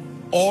tractor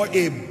or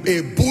a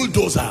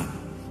bulldozer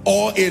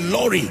or a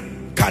lorry.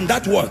 Can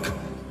that work?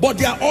 But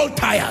they are all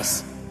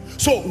tires.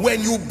 So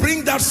when you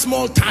bring that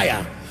small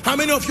tire, how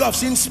many of you have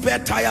seen spare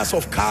tires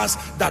of cars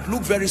that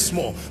look very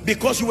small?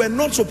 Because you were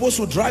not supposed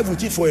to drive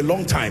with it for a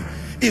long time.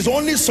 It's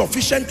only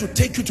sufficient to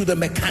take you to the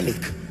mechanic.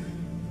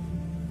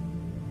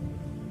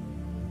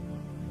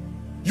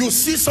 You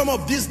see some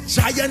of these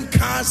giant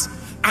cars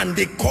and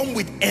they come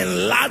with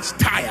enlarged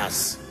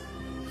tires.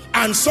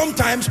 And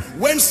sometimes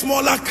when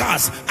smaller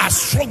cars are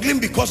struggling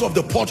because of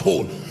the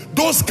pothole,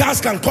 those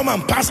cars can come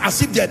and pass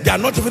as if they are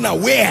not even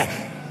aware.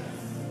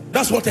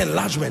 That's what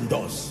enlargement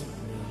does.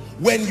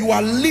 When you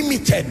are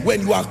limited,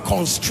 when you are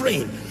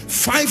constrained,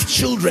 5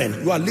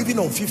 children, you are living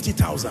on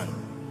 50,000.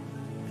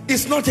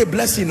 It's not a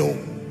blessing, no.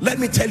 Let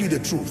me tell you the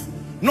truth.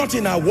 Not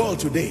in our world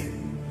today.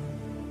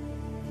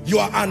 You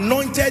are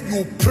anointed,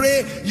 you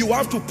pray, you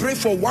have to pray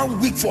for 1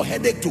 week for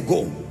headache to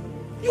go.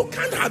 You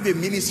can't have a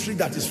ministry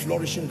that is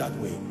flourishing that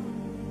way.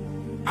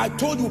 I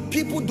told you,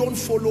 people don't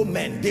follow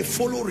men, they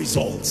follow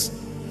results.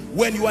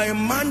 When you are a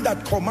man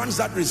that commands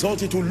that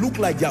result, it will look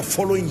like they are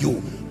following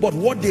you, but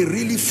what they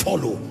really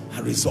follow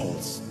are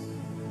results.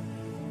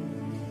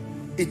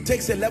 It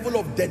takes a level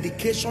of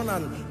dedication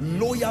and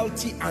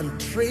loyalty and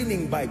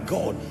training by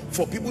God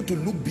for people to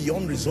look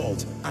beyond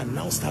results and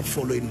now start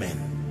following men.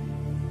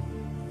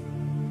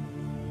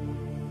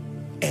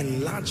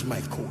 Enlarge my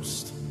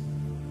coast.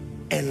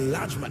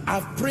 Enlarge my...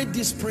 I've prayed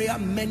this prayer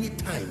many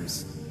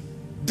times.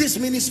 This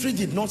ministry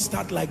did not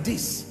start like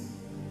this.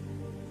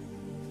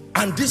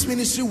 And this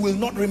ministry will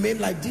not remain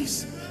like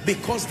this,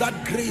 because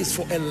that grace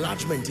for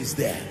enlargement is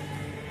there.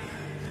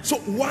 So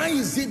why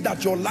is it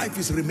that your life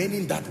is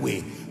remaining that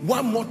way?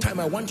 One more time,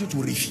 I want you to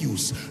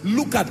refuse.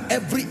 Look at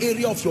every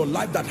area of your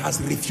life that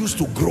has refused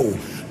to grow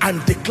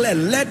and declare,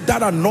 let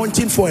that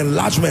anointing for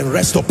enlargement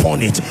rest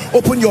upon it.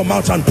 Open your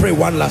mouth and pray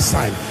one last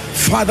time.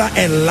 Father,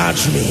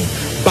 enlarge me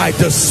by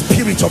the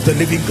Spirit of the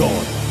living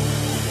God.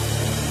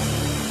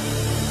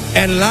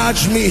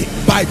 Enlarge me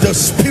by the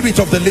Spirit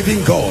of the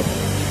living God,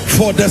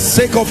 for the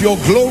sake of your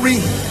glory,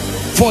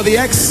 for the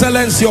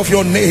excellency of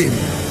your name.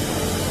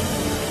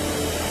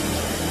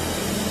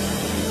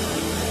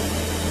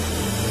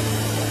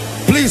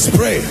 Please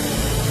pray.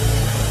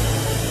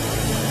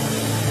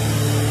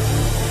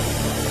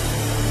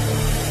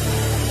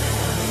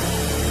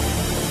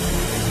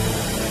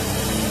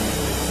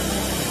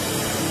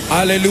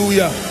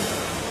 Hallelujah.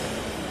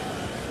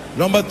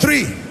 Number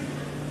 3,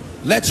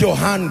 let your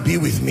hand be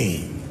with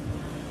me.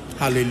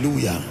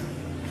 Hallelujah.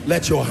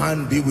 Let your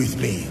hand be with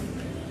me.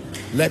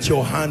 Let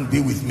your hand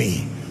be with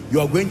me. You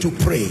are going to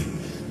pray.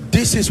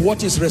 This is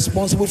what is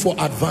responsible for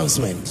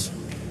advancement.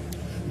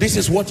 This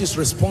is what is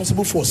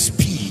responsible for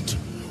speed.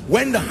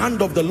 When the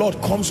hand of the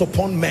Lord comes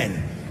upon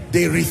men,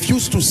 they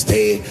refuse to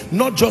stay,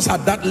 not just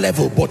at that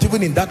level, but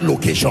even in that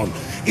location.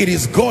 It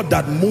is God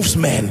that moves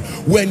men.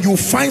 When you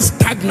find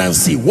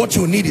stagnancy, what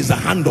you need is the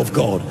hand of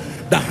God.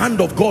 The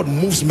hand of God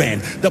moves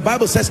men. The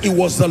Bible says it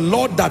was the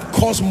Lord that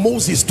caused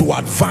Moses to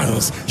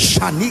advance.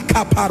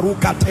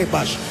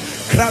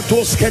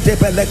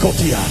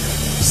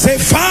 Say,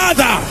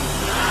 Father,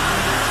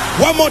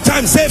 One more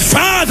time, say,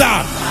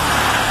 Father,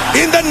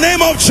 in the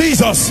name of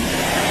Jesus,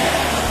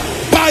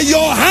 by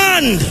your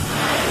hand,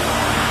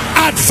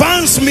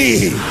 advance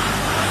me.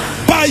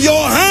 By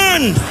your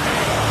hand,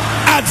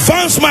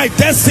 advance my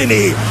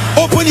destiny.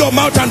 Open your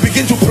mouth and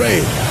begin to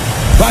pray.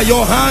 By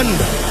your hand,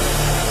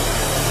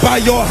 by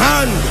your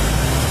hand,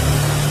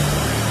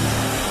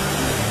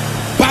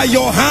 by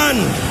your hand,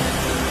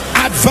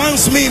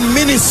 advance me in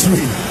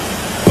ministry.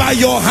 By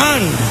your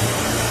hand,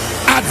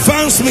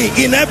 advance me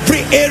in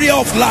every area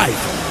of life.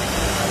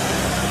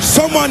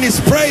 Someone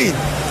is praying.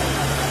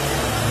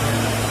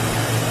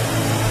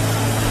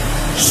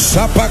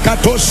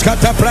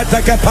 Sapakatoskata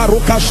prateke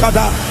paruka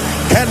shada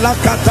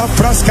kelakata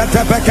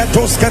fraskata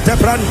beketoskete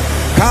bran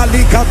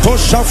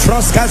kalikatosha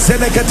fraska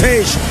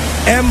zeleketesh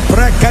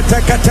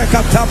emprekete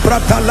kata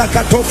prata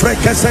lakato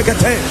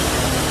frekesegete.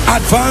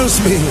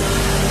 Advance me,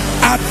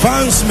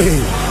 advance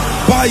me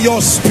by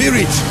your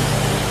spirit.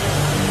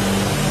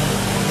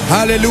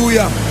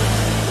 Hallelujah,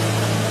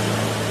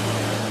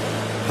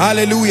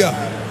 hallelujah,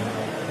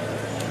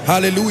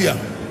 hallelujah.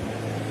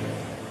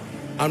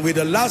 And with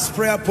the last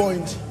prayer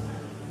point,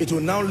 it will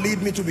now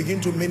lead me to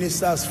begin to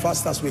minister as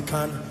fast as we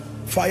can.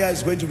 Fire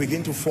is going to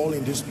begin to fall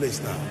in this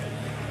place now.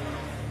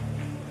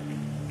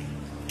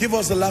 Give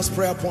us the last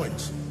prayer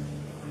point.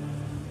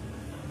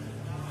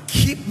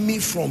 Keep me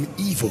from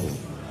evil.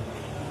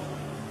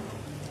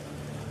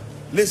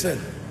 Listen,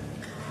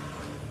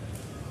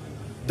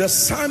 the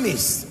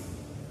psalmist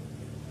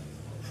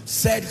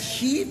said,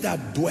 he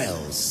that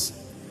dwells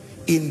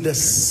in the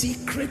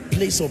secret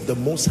place of the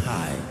Most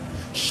High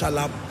shall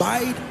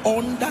abide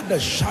under the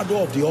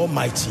shadow of the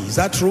Almighty. Is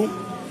that true?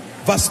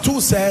 Verse 2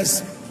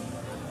 says,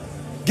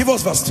 give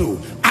us verse 2.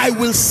 I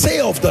will say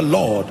of the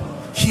Lord,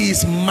 he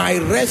is my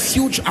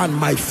refuge and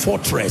my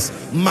fortress,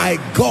 my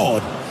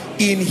God,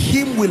 in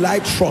him will I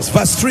trust.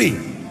 Verse 3,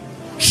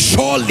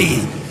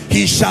 surely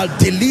he shall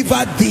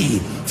deliver thee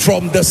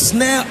from the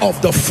snare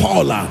of the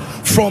fowler,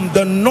 from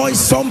the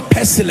noisome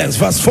pestilence.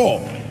 Verse 4,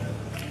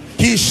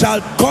 he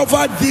shall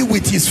cover thee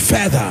with his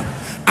feather,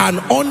 and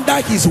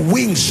under his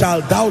wings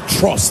shalt thou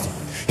trust.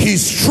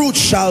 His truth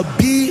shall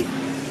be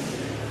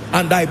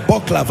and thy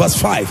buckler. Verse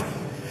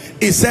 5,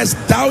 it says,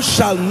 thou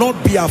shalt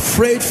not be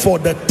afraid for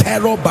the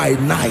terror by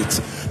night,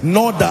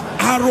 nor the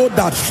arrow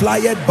that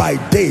flieth by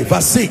day.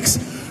 Verse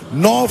 6,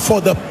 nor for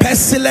the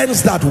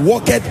pestilence that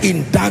walketh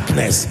in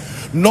darkness,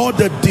 nor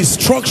the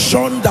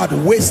destruction that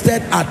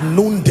wasteth at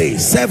noonday.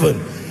 7,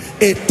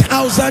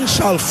 1,000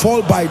 shall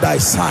fall by thy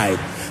side,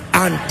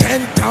 and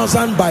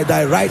 10,000 by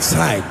thy right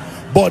side,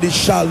 but it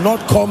shall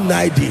not come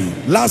nigh thee.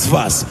 Last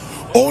verse,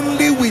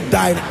 only with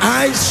thine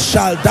eyes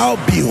shalt thou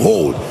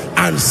behold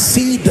and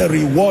see the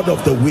reward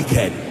of the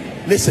wicked.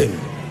 Listen,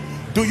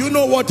 do you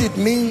know what it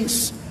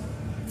means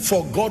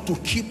for God to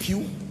keep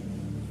you?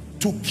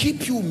 To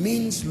keep you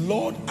means,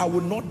 Lord, I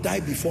will not die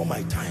before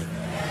my time.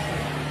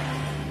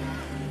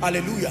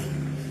 Hallelujah.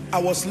 I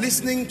was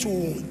listening to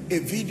a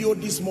video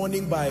this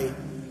morning by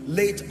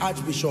late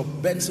Archbishop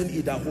Benson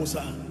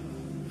Idahosa,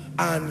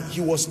 and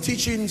he was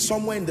teaching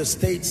somewhere in the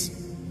States,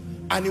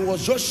 and he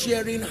was just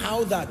sharing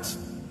how that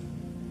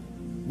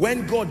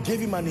when God gave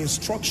him an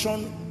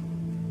instruction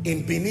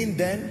in Benin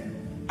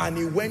then, and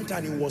he went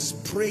and he was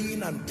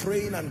praying and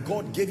praying, and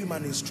God gave him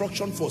an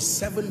instruction for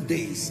 7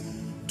 days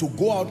to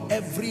go out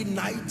every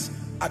night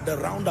at the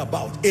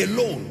roundabout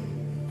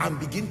alone and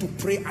begin to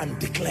pray and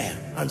declare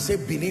and say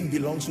Benin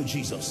belongs to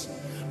Jesus.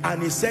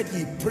 And he said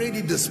he prayed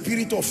it, the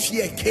spirit of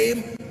fear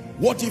came.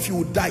 What if you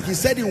would die? He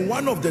said in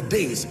one of the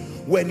days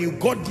when he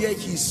got there,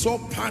 he saw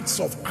parts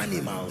of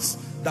animals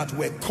that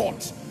were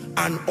caught,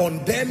 and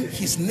on them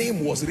his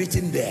name was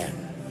written there.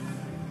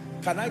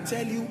 Can I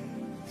tell you,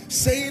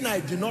 saying I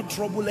do not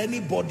trouble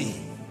anybody,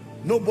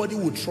 nobody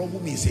will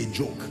trouble me, is a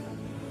joke.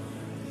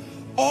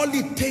 All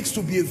it takes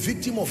to be a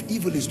victim of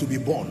evil is to be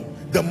born.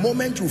 The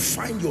moment you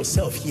find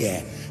yourself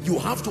here, you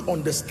have to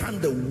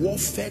understand the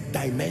warfare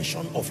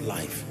dimension of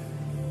life.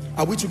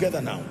 Are we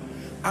together now?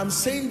 I'm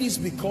saying this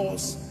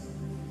because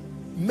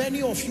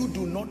many of you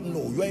do not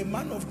know. You are a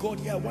man of God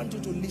here. I want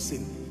you to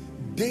listen.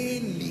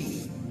 Daily,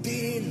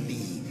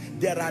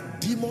 there are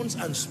demons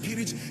and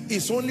spirits.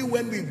 It's only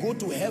when we go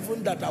to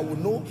heaven that I will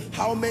know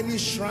how many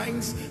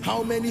shrines,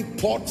 how many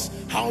pots,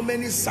 how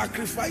many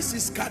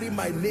sacrifices carry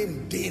my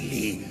name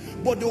daily.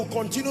 But they will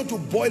continue to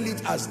boil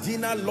it as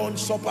dinner, lunch,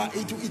 supper.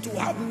 It will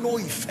have no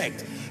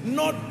effect.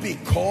 Not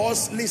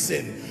because,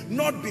 listen,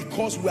 not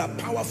because we are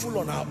powerful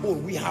on our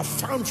own. We have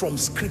found from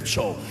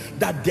scripture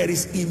that there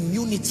is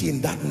immunity in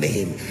that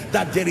name,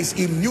 that there is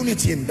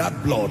immunity in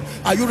that blood.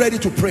 Are you ready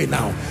to pray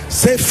now?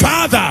 Say,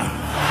 Father,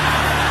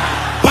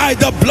 by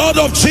the blood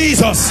of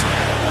Jesus,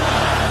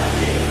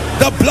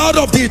 the blood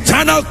of the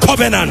eternal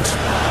covenant,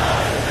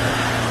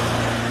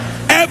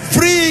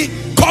 every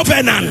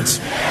covenant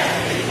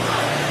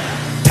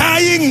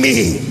tying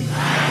me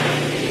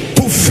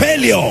to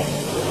failure,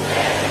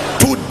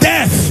 to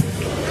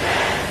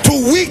death,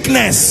 to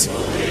weakness,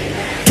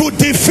 to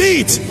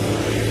defeat,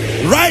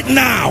 right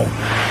now,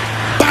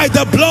 by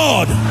the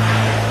blood,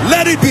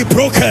 let it be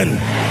broken.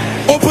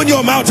 Open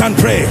your mouth and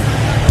pray.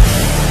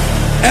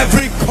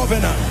 Every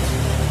covenant,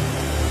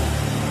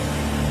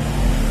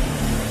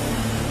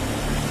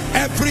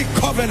 every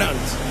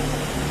covenant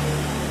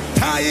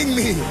tying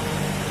me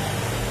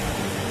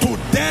to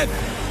death,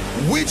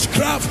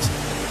 witchcraft,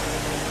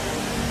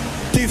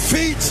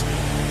 defeat,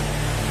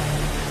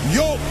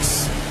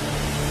 yokes,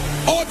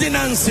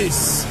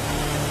 ordinances,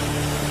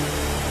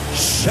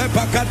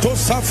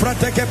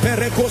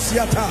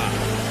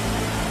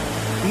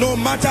 no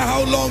matter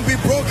how long be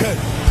broken,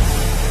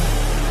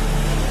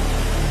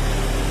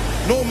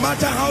 no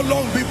matter how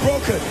long be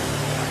broken,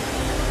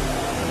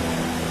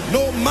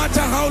 no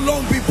matter how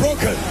long be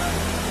broken,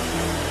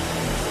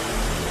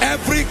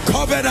 every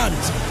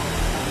covenant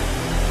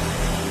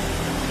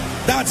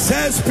that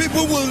says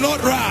people will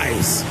not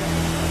rise,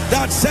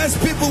 that says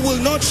people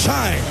will not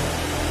shine,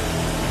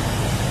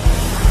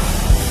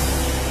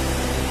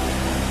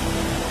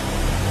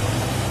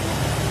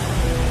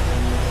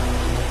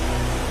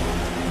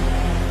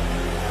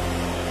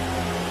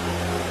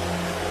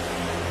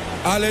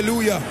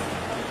 hallelujah,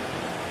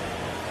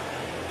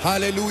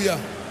 hallelujah.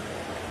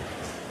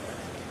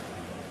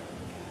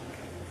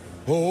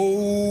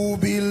 Oh,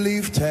 be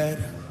lifted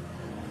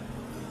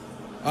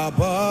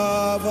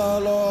above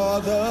all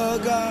other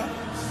gods.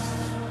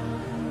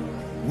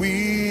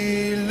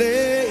 We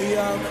lay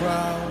our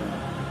crown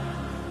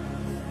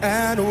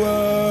and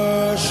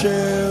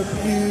worship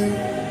you.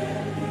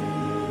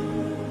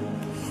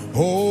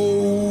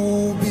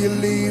 Oh, be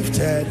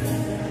lifted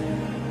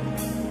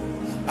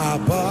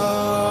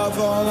above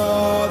all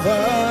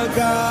other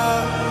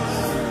gods.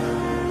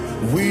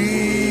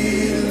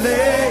 We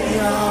lay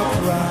our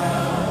crown.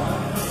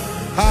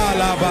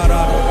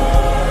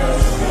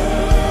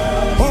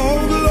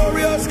 Oh,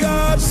 glorious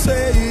God,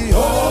 say,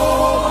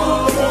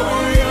 oh,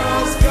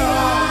 glorious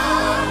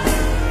God,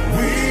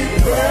 we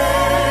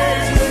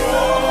praise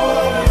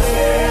your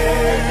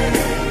name.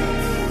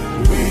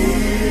 We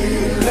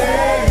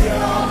lay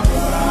our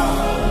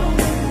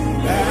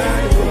crown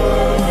and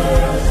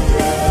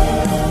worship.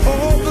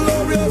 Oh,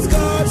 glorious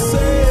God,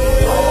 say,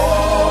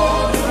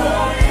 oh,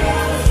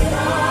 glorious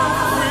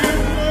God,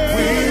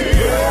 we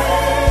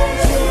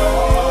praise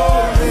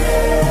your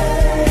name.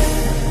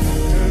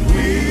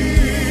 We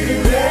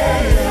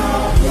lay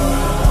our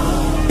crown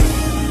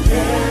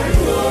and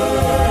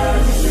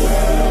worship.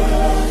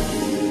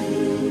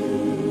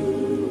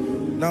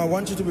 Now I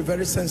want you to be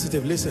very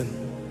sensitive. Listen.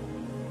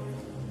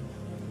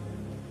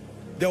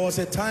 There was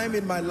a time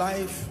in my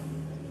life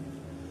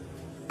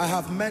I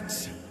have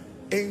met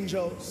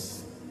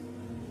angels,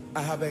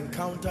 I have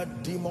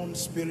encountered demon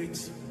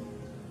spirits.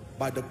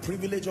 By the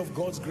privilege of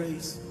God's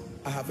grace,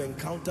 I have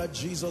encountered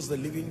Jesus, the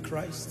living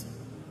Christ.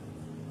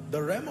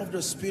 The realm of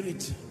the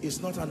spirit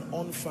is not an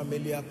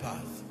unfamiliar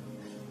path.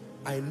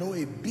 I know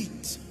a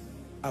bit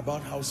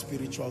about how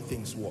spiritual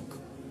things work.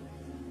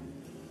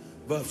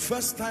 The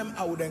first time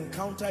I would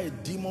encounter a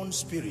demon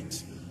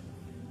spirit,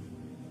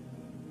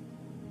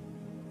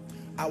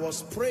 I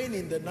was praying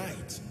in the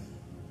night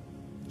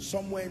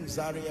somewhere in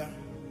Zaria,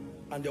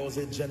 and there was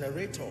a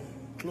generator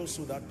close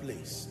to that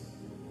place,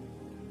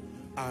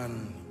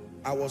 and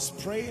I was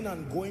praying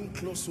and going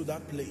close to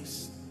that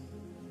place,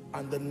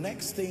 and the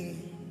next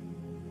thing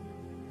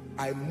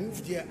I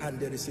moved here and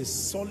there is a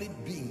solid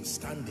being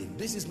standing.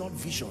 This is not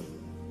vision,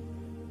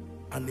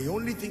 and the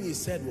only thing he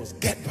said was,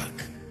 "Get back."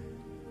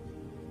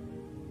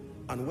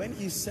 And when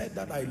he said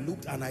that, I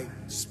looked and I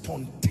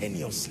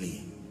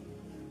spontaneously,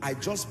 I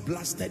just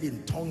blasted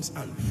in tongues,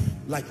 and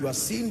like you are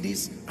seeing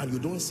this and you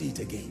don't see it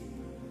again.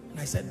 And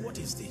I said, what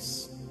is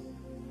this?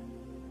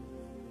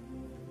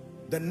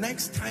 The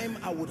next time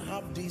I would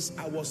have this,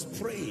 I was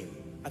praying.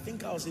 I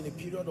think I was in a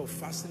period of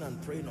fasting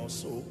and praying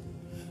also.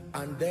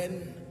 And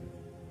then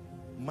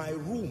my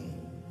room,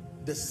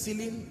 the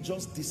ceiling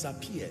just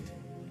disappeared.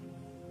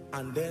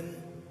 And then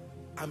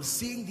I'm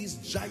seeing this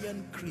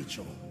giant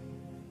creature.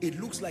 It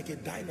looks like a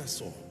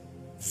dinosaur.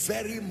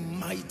 Very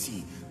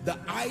mighty. The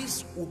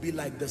eyes will be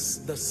like the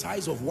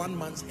size of one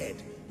man's head.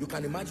 You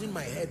can imagine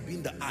my head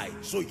being the eye.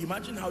 So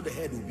imagine how the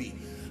head will be.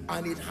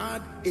 And it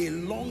had a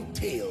long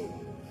tail.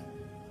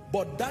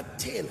 But that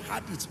tail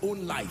had its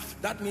own life.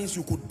 That means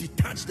you could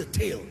detach the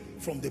tail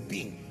from the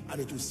being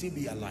and it will still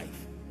be alive.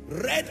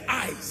 Red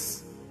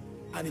eyes.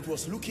 And it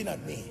was looking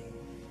at me.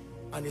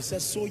 And it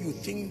says, so you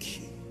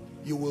think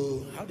you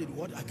will, I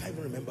can't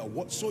even remember.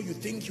 So you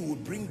think you will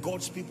bring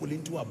God's people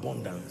into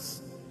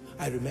abundance?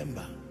 I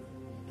remember.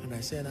 And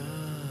I said,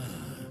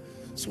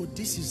 so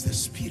this is the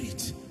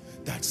spirit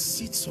that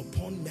sits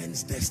upon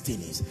men's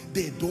destinies.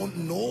 They don't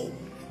know.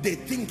 They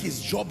think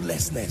it's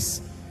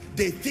joblessness.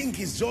 They think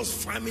it's just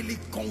family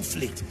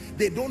conflict.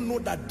 They don't know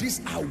that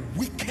these are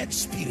wicked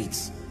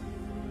spirits.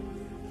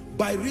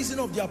 By reason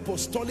of the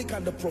apostolic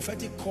and the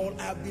prophetic call,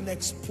 I have been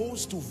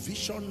exposed to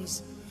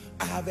visions.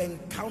 I have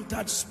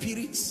encountered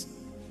spirits.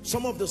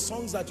 Some of the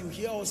songs that you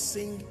hear us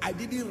sing, I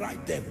didn't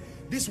write them.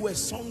 These were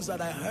songs that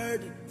I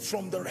heard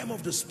from the realm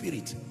of the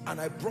spirit, and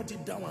I brought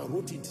it down and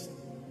wrote it.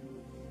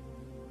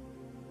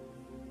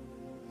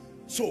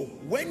 So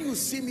when you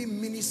see me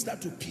minister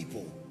to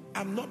people,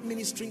 I'm not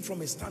ministering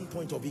from a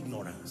standpoint of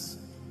ignorance.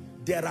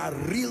 there are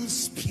real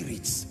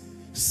spirits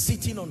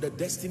sitting on the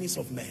destinies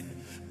of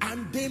men,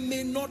 and they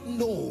may not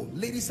know.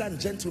 Ladies and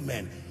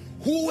gentlemen,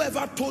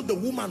 whoever told the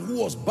woman who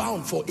was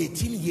bound for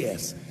 18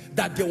 years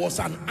that there was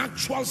an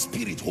actual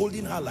spirit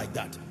holding her like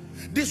that?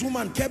 This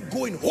woman kept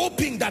going,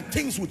 hoping that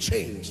things would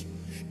change.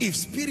 If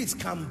spirits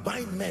can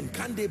bind men,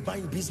 can they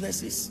bind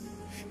businesses?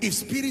 If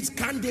spirits,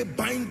 can they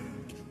bind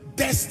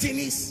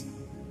destinies?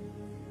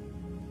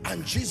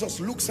 And Jesus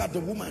looks at the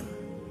woman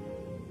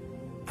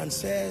and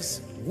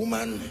says,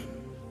 woman,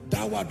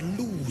 thou art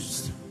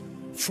loosed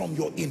from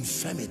your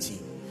infirmity.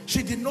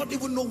 She did not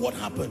even know what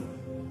happened.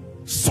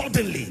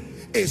 Suddenly,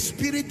 a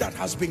spirit that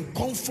has been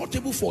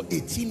comfortable for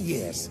 18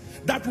 years,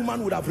 that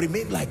woman would have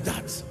remained like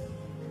that.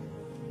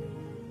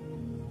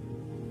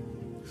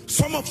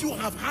 Some of you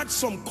have had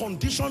some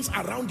conditions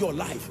around your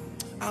life.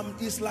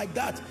 It's like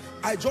that.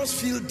 I just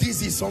feel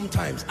dizzy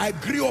sometimes. I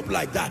grew up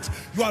like that.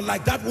 You are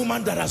like that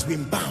woman that has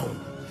been bound.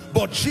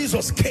 But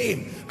Jesus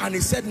came and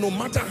he said, no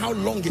matter how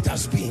long it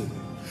has been,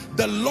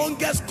 the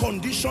longest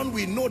condition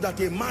we know that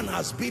a man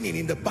has been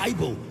in the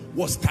Bible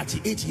was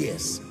 38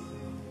 years.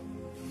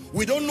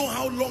 We don't know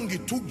how long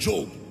it took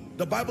Job.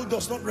 The Bible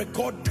does not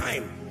record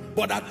time,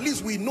 but at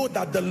least we know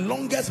that the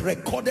longest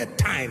recorded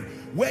time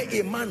where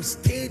a man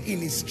stayed in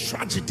his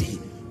tragedy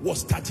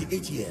was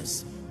 38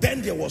 years.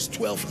 Then there was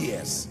 12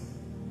 years.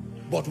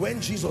 But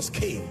when Jesus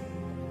came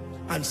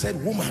and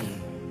said,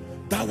 woman,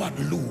 thou art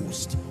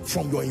loosed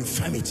from your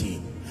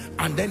infirmity,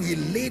 and then he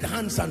laid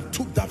hands and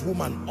took that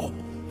woman up.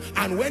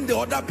 And when the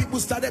other people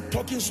started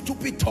talking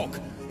stupid talk,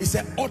 he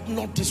said, ought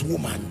not this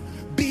woman,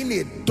 being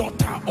a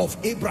daughter of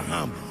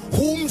Abraham,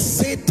 whom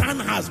Satan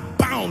has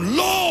bound,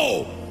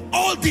 lo,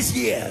 all these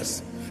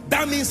years?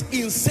 That means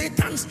in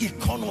Satan's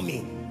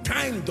economy,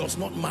 time does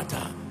not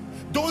matter.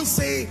 Don't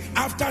say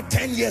after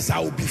 10 years I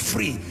will be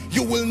free.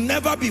 You will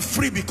never be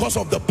free because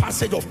of the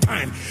passage of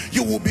time.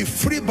 You will be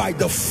free by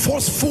the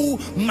forceful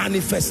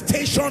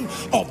manifestation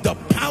of the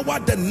power,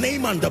 the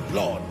name and the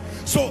blood.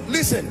 So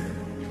listen,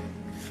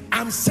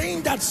 I'm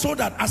saying that so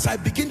that as I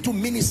begin to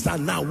minister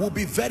now, we'll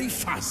be very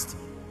fast.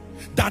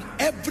 That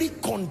every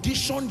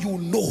condition you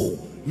know,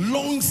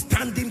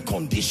 long-standing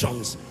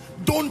conditions,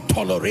 don't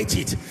tolerate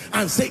it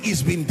and say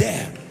it's been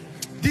there.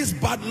 This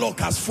bad luck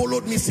has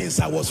followed me since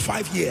I was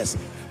 5 years.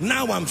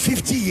 Now I'm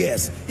 50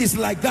 years. It's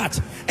like that.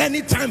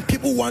 Anytime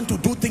people want to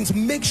do things,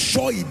 make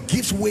sure it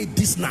gives way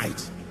this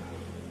night.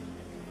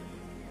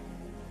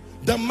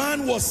 The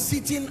man was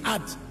sitting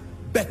at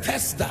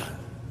Bethesda,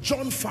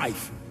 John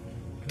 5.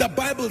 The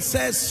Bible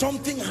says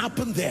something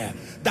happened there,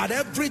 that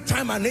every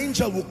time an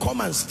angel will come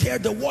and stir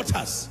the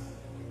waters.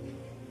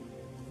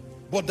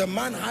 But the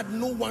man had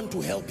no one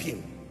to help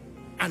him.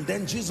 And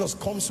then Jesus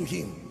comes to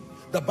him.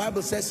 The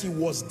Bible says he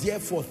was there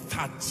for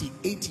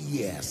 38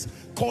 years.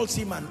 Calls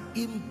him an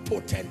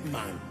impotent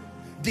man.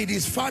 Did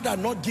his father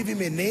not give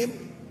him a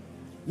name?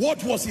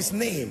 What was his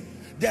name?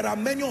 There are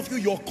many of you,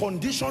 your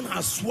condition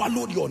has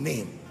swallowed your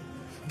name.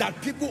 That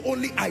people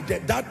only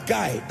identify that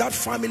guy, that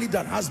family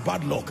that has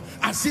bad luck,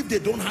 as if they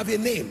don't have a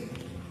name.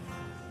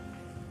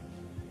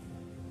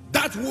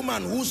 That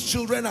woman whose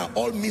children are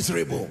all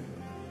miserable.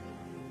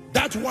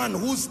 That one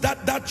who's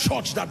that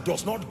church that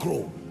does not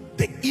grow.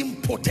 The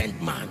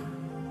impotent man.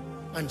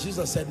 And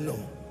Jesus said, no,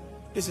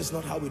 this is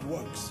not how it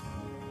works.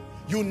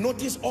 You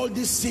notice all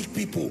these sick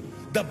people,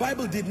 the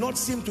Bible did not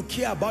seem to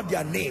care about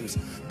their names,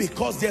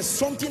 because there's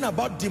something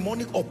about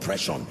demonic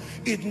oppression.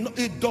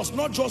 It does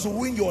not just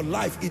ruin your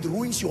life, it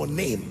ruins your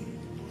name.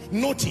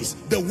 Notice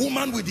the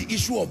woman with the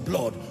issue of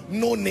blood,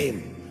 no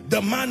name.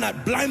 The man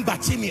at blind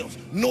Bartimaeus,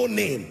 no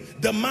name.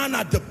 The man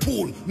at the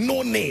pool,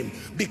 no name.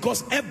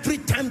 Because every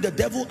time the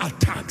devil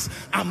attacks,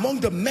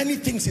 among the many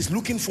things he's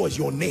looking for is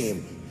your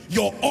name.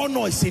 Your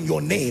honor is in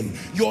your name.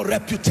 Your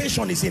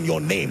reputation is in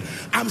your name.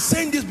 I'm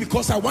saying this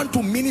because I want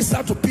to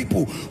minister to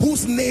people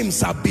whose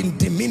names have been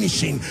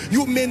diminishing.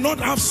 You may not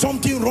have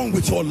something wrong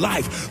with your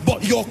life,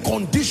 but your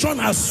condition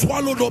has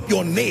swallowed up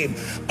your name.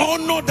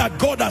 Honor that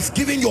God has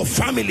given your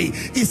family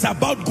is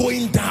about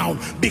going down,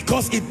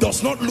 because it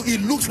does not look,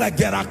 it looks like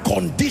there are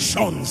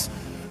conditions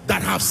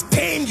that have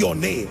stained your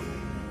name.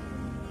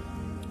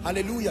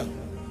 Hallelujah.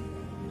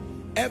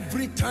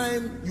 Every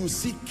time you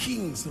see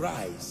kings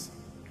rise,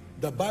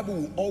 the Bible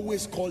will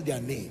always call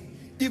their name,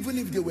 even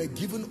if they were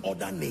given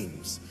other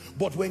names.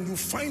 But when you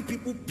find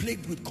people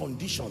plagued with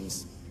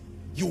conditions,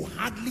 you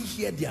hardly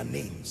hear their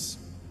names.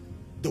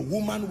 The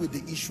woman with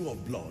the issue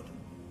of blood,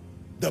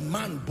 the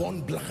man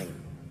born blind,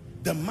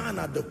 the man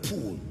at the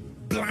pool,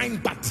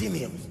 blind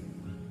Bartimaeus,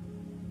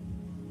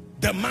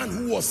 the man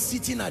who was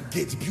sitting at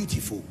gate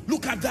beautiful.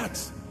 Look at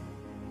that.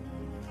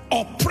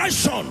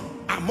 Oppression,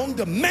 among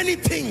the many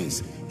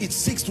things it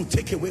seeks to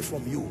take away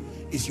from you,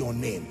 is your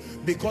name.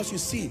 Because you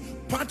see,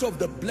 part of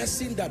the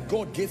blessing that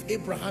God gave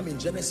Abraham in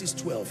Genesis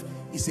 12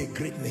 is a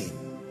great name.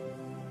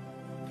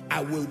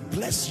 I will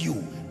bless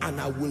you and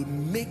I will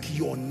make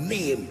your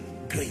name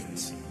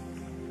great.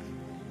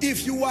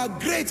 If you are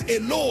great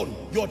alone,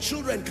 your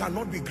children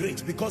cannot be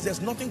great because there's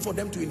nothing for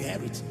them to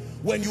inherit.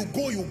 When you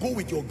go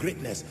with your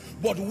greatness.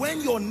 But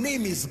when your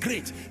name is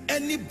great,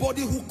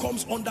 anybody who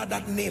comes under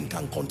that name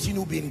can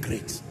continue being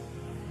great.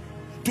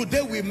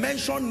 Today we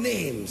mention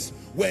names.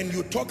 When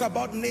you talk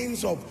about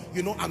names of,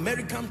 you know,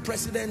 American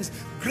presidents,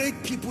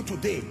 great people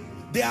today,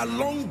 they are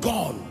long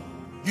gone,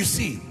 you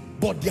see,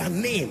 but their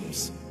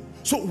names.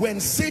 So when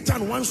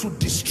Satan wants to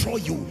destroy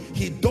you,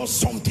 he does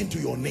something to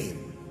your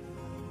name.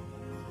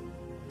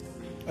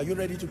 Are you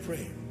ready to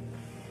pray?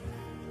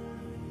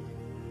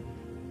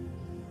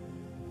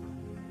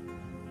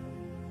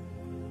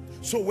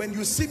 So when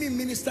you see me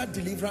minister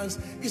deliverance,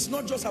 it's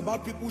not just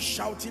about people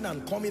shouting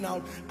and coming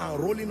out and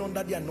rolling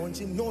under the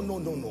anointing. No, no,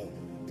 no, no.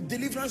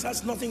 Deliverance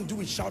has nothing to do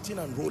with shouting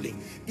and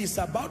rolling. It's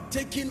about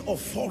taking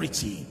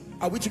authority.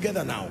 Are we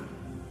together now?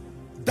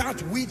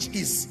 That which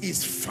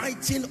is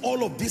fighting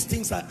all of these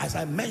things, as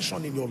I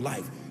mentioned in your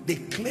life, they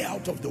clear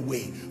out of the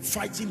way,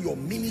 fighting your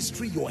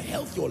ministry, your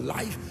health, your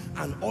life,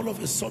 and all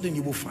of a sudden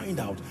you will find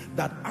out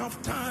that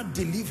after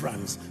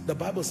deliverance, the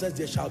Bible says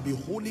there shall be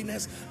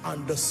holiness,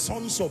 and the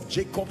sons of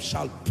Jacob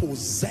shall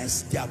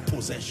possess their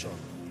possession.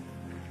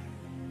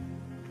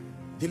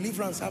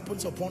 Deliverance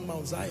happens upon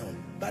Mount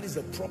Zion. That is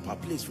the proper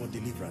place for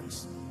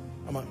deliverance.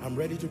 I'm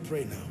ready to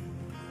pray now.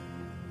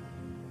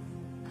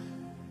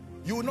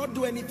 You will not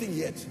do anything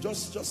yet.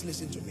 Just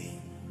listen to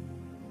me.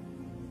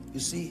 You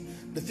see,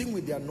 the thing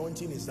with the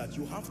anointing is that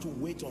you have to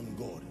wait on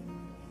God.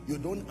 You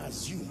don't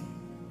assume.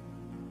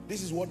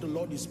 This is what the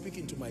Lord is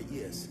speaking to my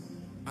ears.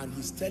 And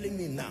he's telling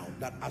me now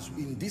that as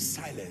in this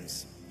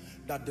silence,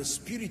 that the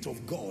Spirit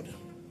of God,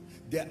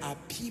 there are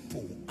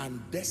people and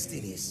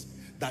destinies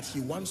that he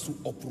wants to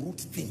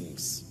uproot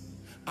things.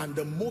 And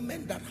the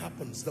moment that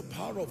happens, the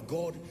power of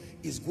God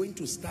is going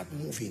to start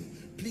moving.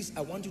 Please,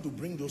 I want you to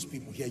bring those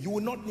people here. You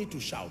will not need to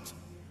shout.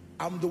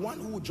 I'm the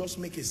one who will just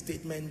make a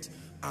statement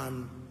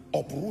and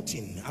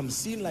uprooting. I'm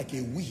seeing like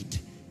a weed.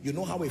 You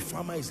know how a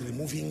farmer is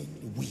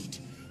removing weed.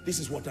 This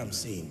is what I'm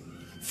saying.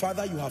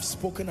 Father, you have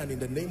spoken, and in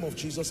the name of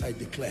Jesus I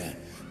declare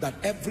that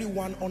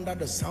everyone under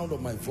the sound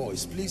of my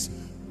voice, please,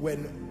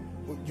 when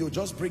you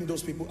just bring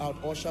those people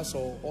out, ushers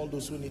or all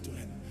those who need to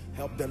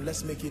help them,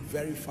 let's make it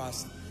very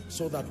fast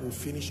so that we'll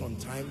finish on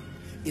time.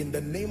 In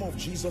the name of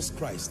Jesus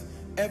Christ,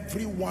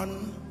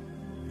 everyone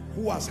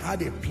who has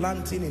had a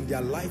planting in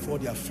their life or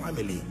their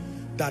family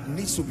that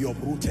needs to be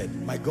uprooted,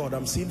 my God,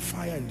 I'm seeing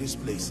fire in this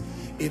place.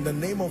 In the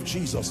name of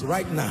Jesus,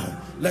 right now,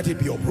 let it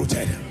be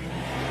uprooted.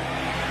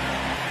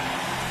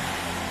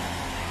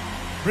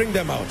 Bring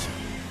them out.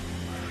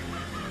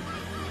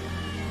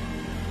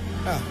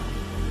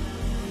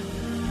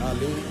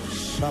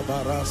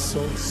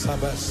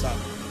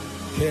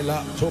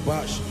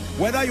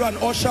 Whether you're an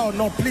usher or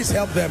not, please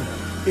help them.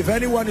 If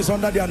anyone is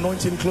under the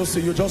anointing close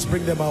to you, just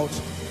bring them out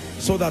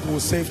so that we'll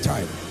save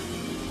time.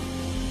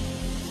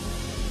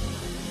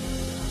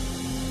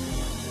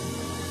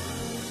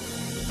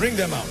 Bring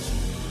them out.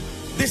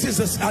 This is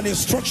an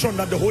instruction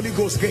that the Holy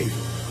Ghost gave.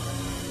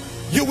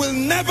 You will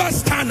never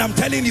stand, I'm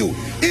telling you,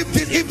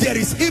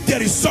 if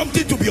there is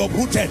something to be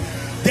uprooted.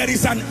 There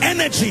is an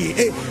energy,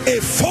 a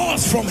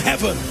force from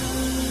heaven.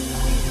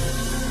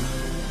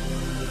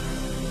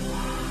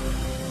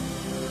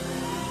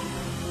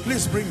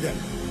 Please bring them.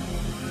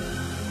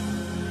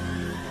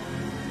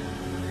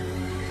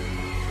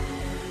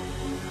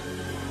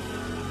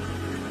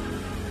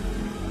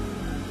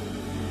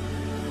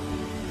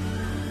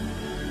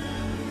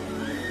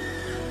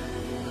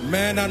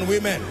 Men and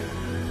women,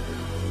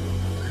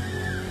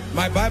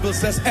 my Bible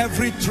says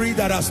every tree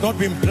that has not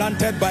been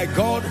planted by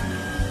God,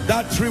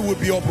 that tree will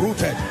be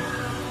uprooted.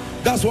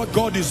 That's what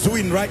God is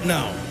doing right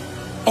now.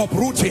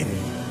 Uprooting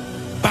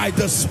by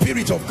the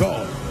Spirit of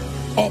God.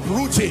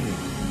 Uprooting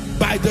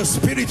by the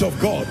Spirit of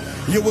God.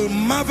 You will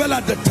marvel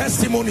at the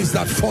testimonies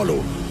that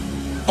follow.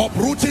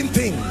 Uprooting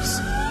things.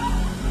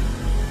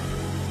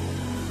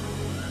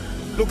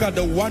 Look at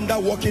the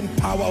wonder-working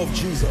power of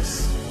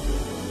Jesus.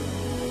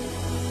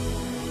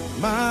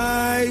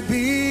 My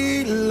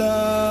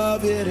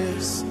beloved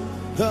is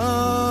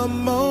the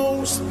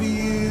most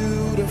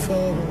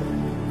beautiful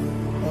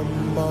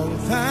among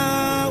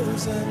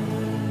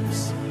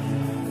thousands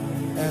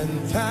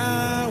and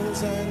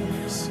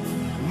thousands.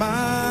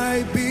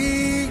 My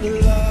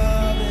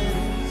beloved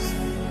is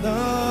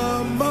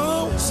the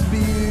most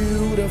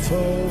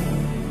beautiful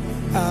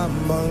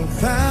among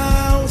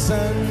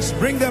thousands.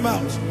 Bring them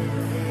out.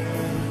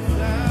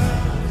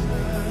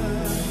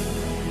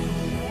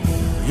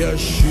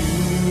 Yeshua.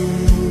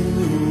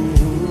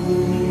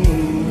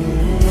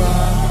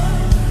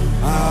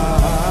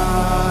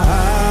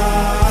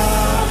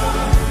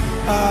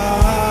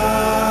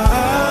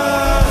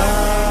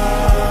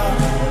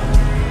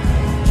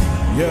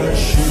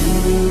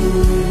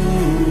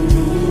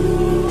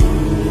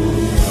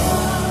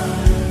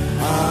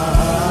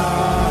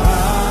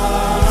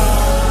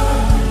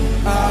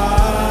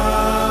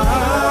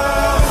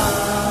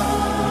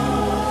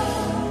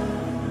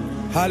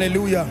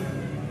 Hallelujah.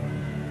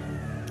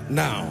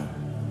 Now,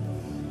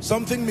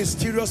 something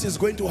mysterious is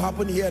going to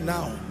happen here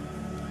now.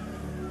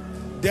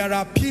 There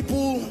are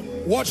people,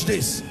 watch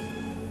this.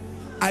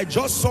 I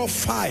just saw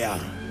fire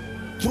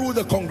through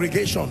the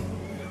congregation.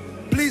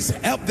 Please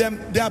help them.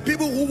 There are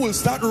people who will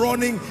start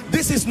running.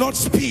 This is not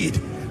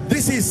speed.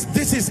 This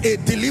is a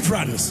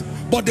deliverance.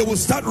 But they will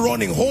start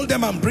running. Hold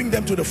them and bring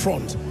them to the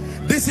front.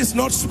 This is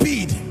not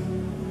speed.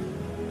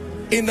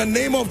 In the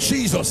name of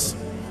Jesus,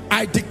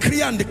 I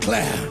decree and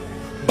declare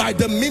by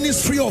the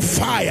ministry of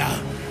fire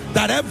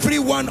that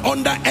everyone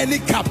under any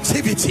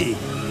captivity,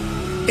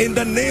 in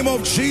the name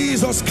of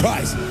Jesus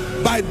Christ,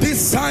 by this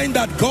sign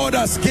that God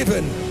has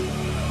given,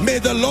 may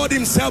the Lord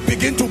himself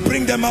begin to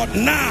bring them out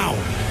now.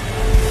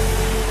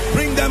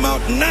 Bring them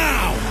out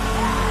now.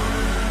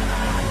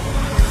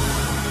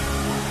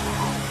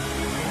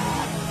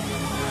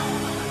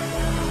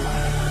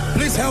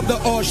 Please help the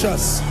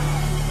ushers.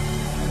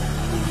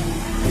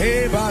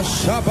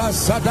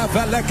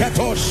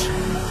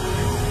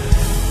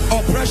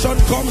 Oppression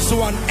comes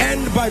to an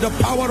end by the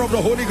power of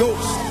the Holy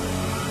Ghost.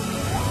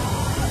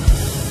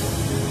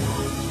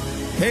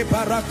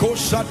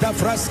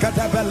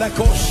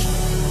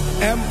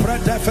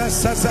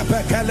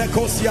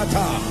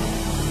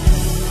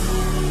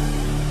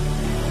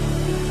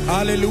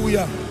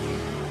 Hallelujah.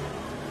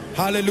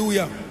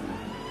 Hallelujah.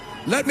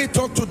 Let me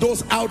talk to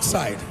those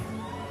outside,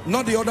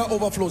 not the other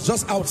overflows,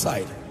 just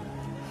outside.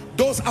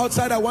 Those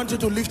outside, I want you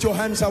to lift your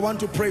hands. I want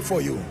to pray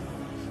for you.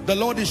 The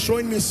Lord is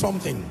showing me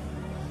something.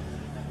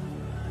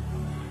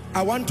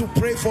 I want to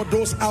pray for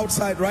those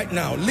outside right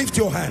now. Lift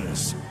your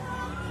hands.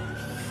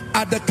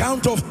 At the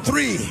count of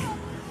 3,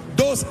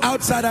 those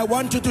outside, I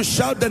want you to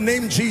shout the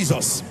name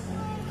Jesus.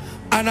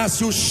 And as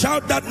you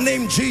shout that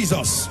name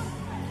Jesus,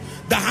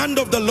 the hand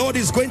of the Lord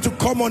is going to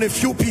come on a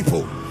few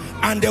people,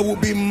 and there will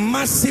be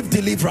massive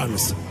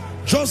deliverance.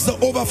 Just the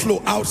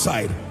overflow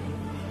outside.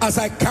 As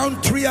I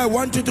count 3, I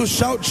want you to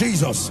shout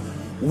Jesus.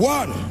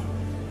 1,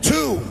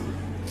 2,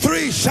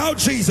 3. Shout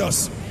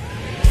Jesus.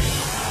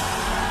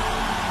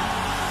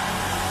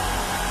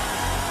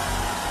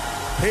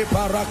 I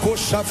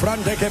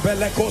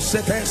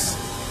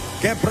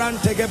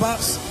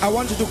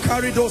want you to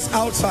carry those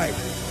outside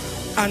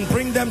and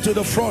bring them to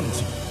the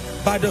front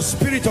by the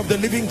Spirit of the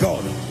living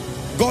God.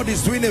 God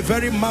is doing a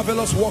very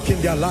marvelous work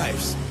in their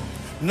lives.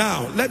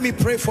 Now, let me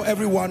pray for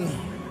everyone.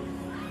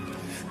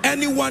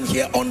 Anyone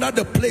here under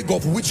the plague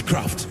of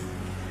witchcraft,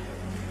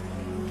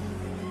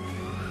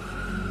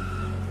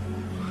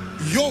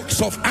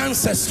 yokes of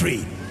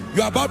ancestry,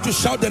 you're about to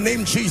shout the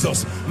name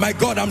Jesus. My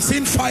God, I'm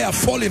seeing fire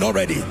falling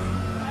already.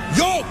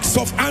 Yokes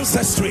of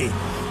ancestry,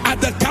 at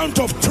the count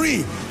of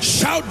 3,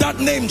 shout that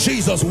name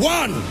Jesus.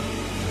 1,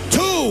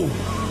 2,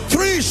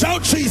 3.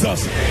 Shout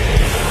Jesus.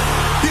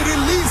 Be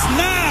released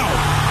now.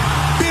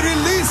 Be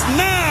released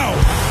now.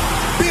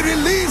 Be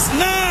released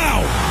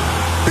now.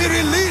 Be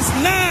released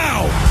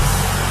now.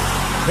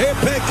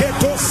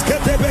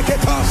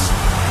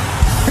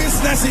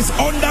 Business is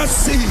under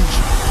siege.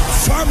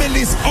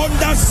 Families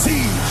under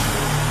siege.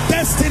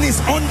 Destinies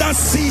under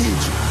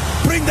siege.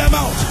 Bring them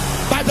out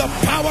by the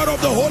power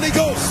of the Holy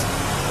Ghost.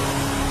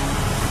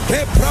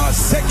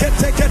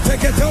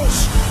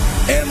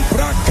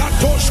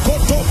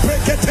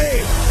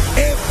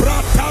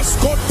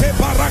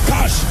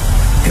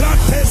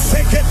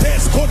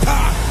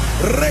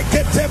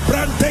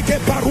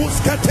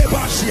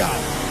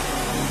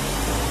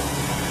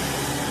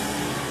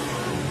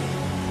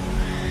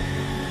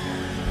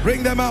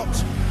 Bring them out.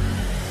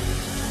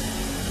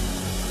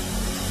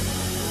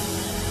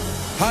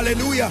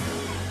 Hallelujah.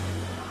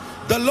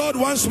 The Lord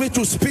wants me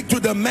to speak to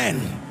the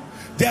men.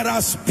 There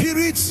are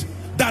spirits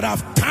that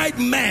have tied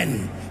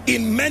men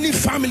in many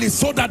families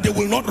so that they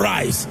will not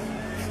rise.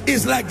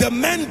 It's like the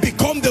men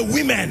become the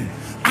women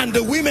and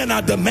the women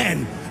are the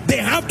men. They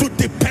have to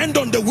depend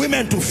on the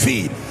women to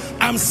feed.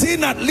 I'm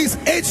seeing at least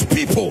 8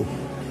 people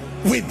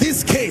with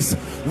this case.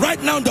 Right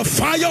now, the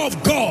fire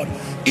of God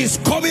is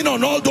coming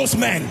on all those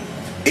men.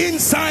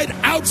 Inside,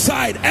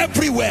 outside,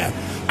 everywhere.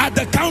 At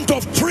the count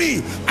of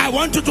 3, I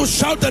want you to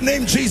shout the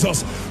name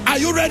Jesus. Are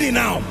you ready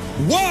now?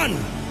 1,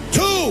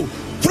 2,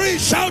 3.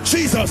 Shout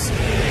Jesus.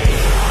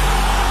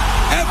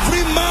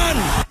 Every man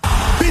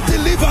be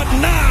delivered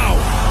now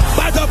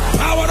by the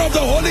power of the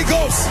Holy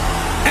Ghost.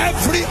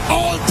 Every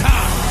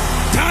altar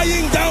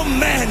tying down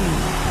men,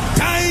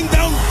 tying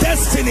down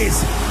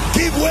destinies,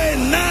 give way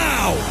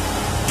now.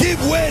 Give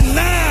way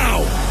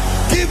now.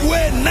 Give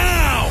way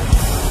now.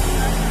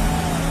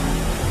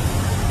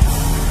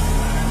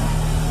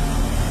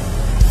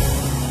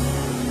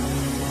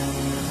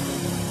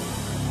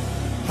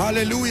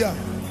 Hallelujah.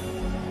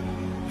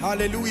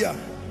 Hallelujah.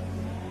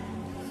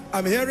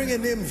 I'm hearing a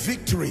name,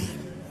 victory.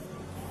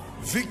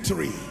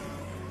 Victory.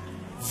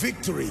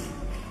 Victory.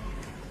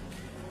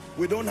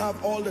 We don't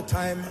have all the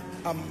time.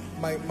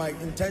 My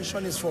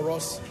intention is for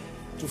us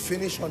to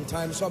finish on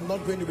time, so I'm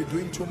not going to be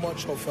doing too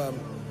much of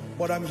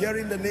but I'm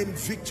hearing the name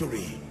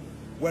victory.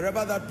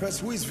 Wherever that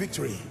person, who is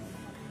victory?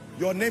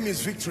 Your name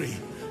is victory.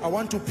 I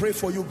want to pray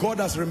for you. God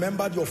has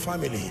remembered your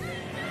family.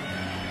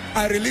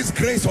 I release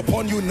grace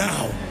upon you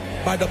now.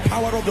 By the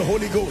power of the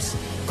Holy Ghost,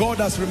 God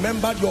has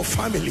remembered your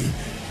family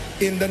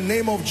in the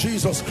name of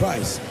Jesus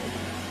Christ.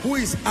 Who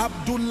is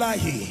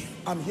Abdullahi?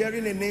 I'm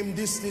hearing a name.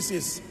 This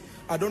is,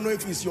 I don't know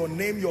if it's your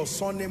name, your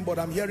surname, but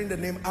I'm hearing the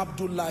name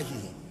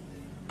Abdullahi.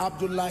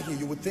 Abdullahi.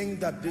 You would think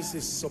that this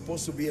is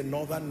supposed to be a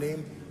northern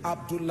name.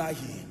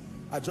 Abdullahi.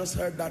 I just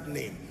heard that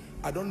name.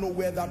 I don't know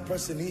where that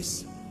person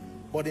is,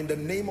 but in the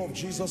name of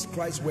Jesus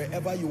Christ,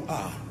 wherever you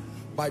are,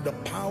 by the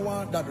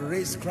power that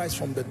raised Christ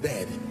from the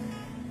dead,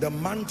 the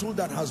mantle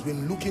that has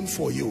been looking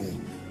for you,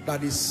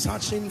 that is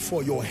searching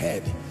for your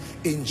head,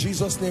 in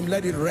Jesus' name,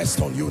 let it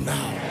rest on you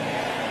now.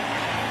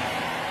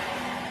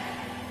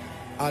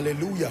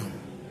 Hallelujah.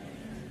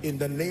 In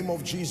the name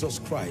of Jesus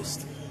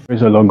Christ.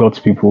 Praise the Lord, God's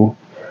people.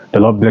 The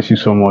Lord bless you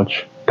so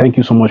much. Thank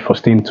you so much for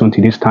staying tuned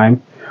to this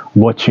time,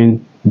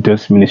 watching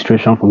this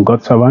ministration from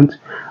God's servant,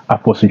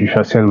 Apostle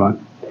Joshua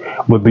Selman.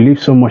 We believe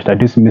so much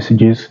that these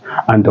messages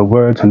and the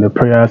words and the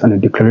prayers and the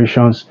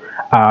declarations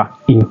are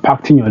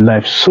impacting your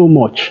life so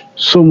much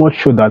so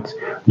that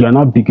you are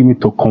not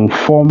beginning to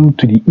conform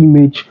to the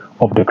image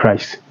of the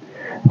Christ.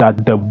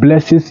 That the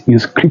blessings in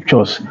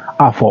scriptures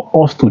are for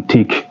us to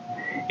take.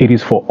 It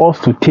is for us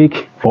to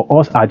take, for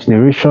us, our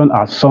generation,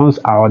 our sons,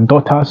 our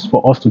daughters,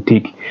 for us to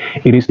take.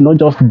 It is not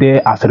just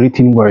there as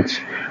written words.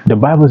 The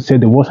Bible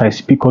said, the words I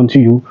speak unto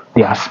you,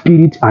 they are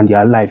spirit and they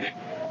are life.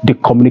 The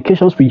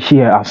communications we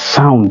hear are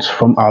sounds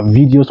from our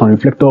videos on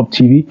Reflector Hub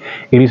TV.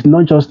 It is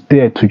not just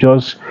there to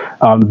just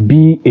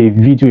be a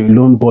video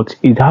alone, but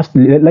it has to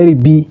let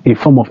it be a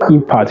form of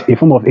impact, a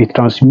form of a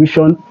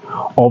transmission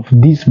of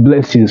these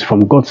blessings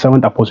from God's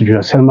servant Apostle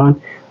Joshua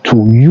Selman to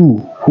you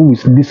who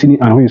is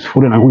listening and who is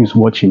following and who is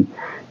watching,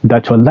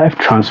 that your life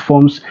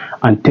transforms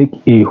and take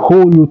a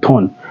whole new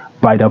turn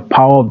by the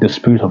power of the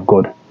Spirit of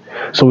God.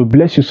 So we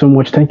bless you so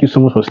much. Thank you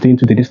so much for staying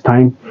to this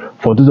time.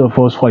 For those of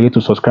us who are yet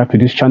to subscribe to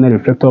this channel,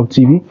 Reflector Hub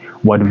TV,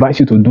 we advise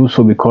you to do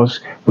so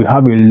because we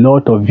have a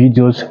lot of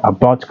videos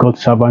about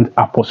God's servant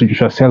Apostle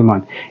Joshua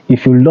Selman.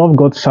 If you love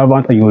God's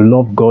servant and you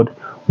love God,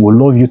 we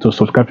love you to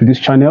subscribe to this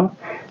channel.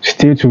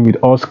 Stay tuned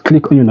with us.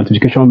 Click on your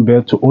notification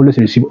bell to always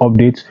receive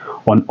updates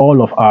on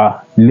all of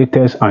our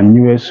latest and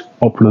newest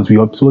uploads. We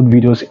upload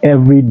videos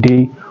every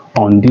day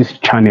on this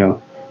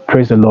channel.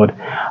 Praise the Lord.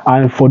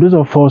 And for those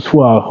of us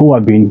who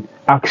have been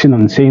asking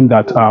and saying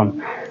that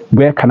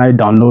where can I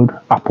download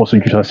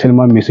Apostle Joshua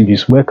Selman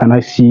messages? Where can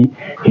I see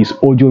his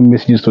audio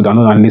messages to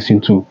download and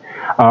listen to?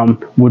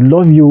 Would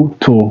love you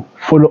to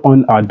follow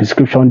on our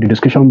description, the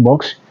description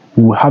box.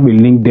 We will have a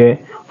link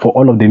there for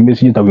all of the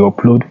messages that we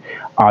upload.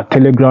 Our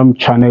Telegram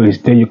channel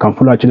is there. You can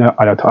follow our channel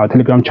at our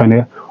Telegram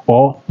channel,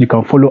 or you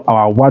can follow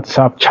our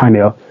WhatsApp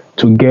channel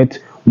to get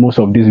most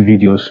of these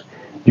videos.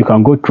 You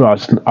can go through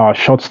our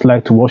short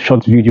slide to watch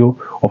short video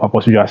of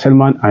Apostle Joshua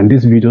Selman, and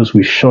these videos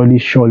will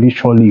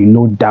surely,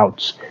 no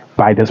doubts,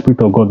 by the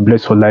Spirit of God,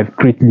 bless your life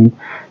greatly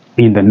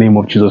in the name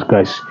of Jesus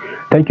Christ.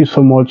 Thank you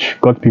so much,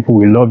 God people.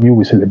 We love you.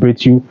 We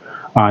celebrate you.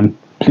 And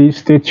please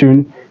stay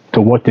tuned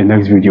to watch the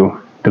next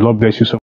video. The Lord bless you so much.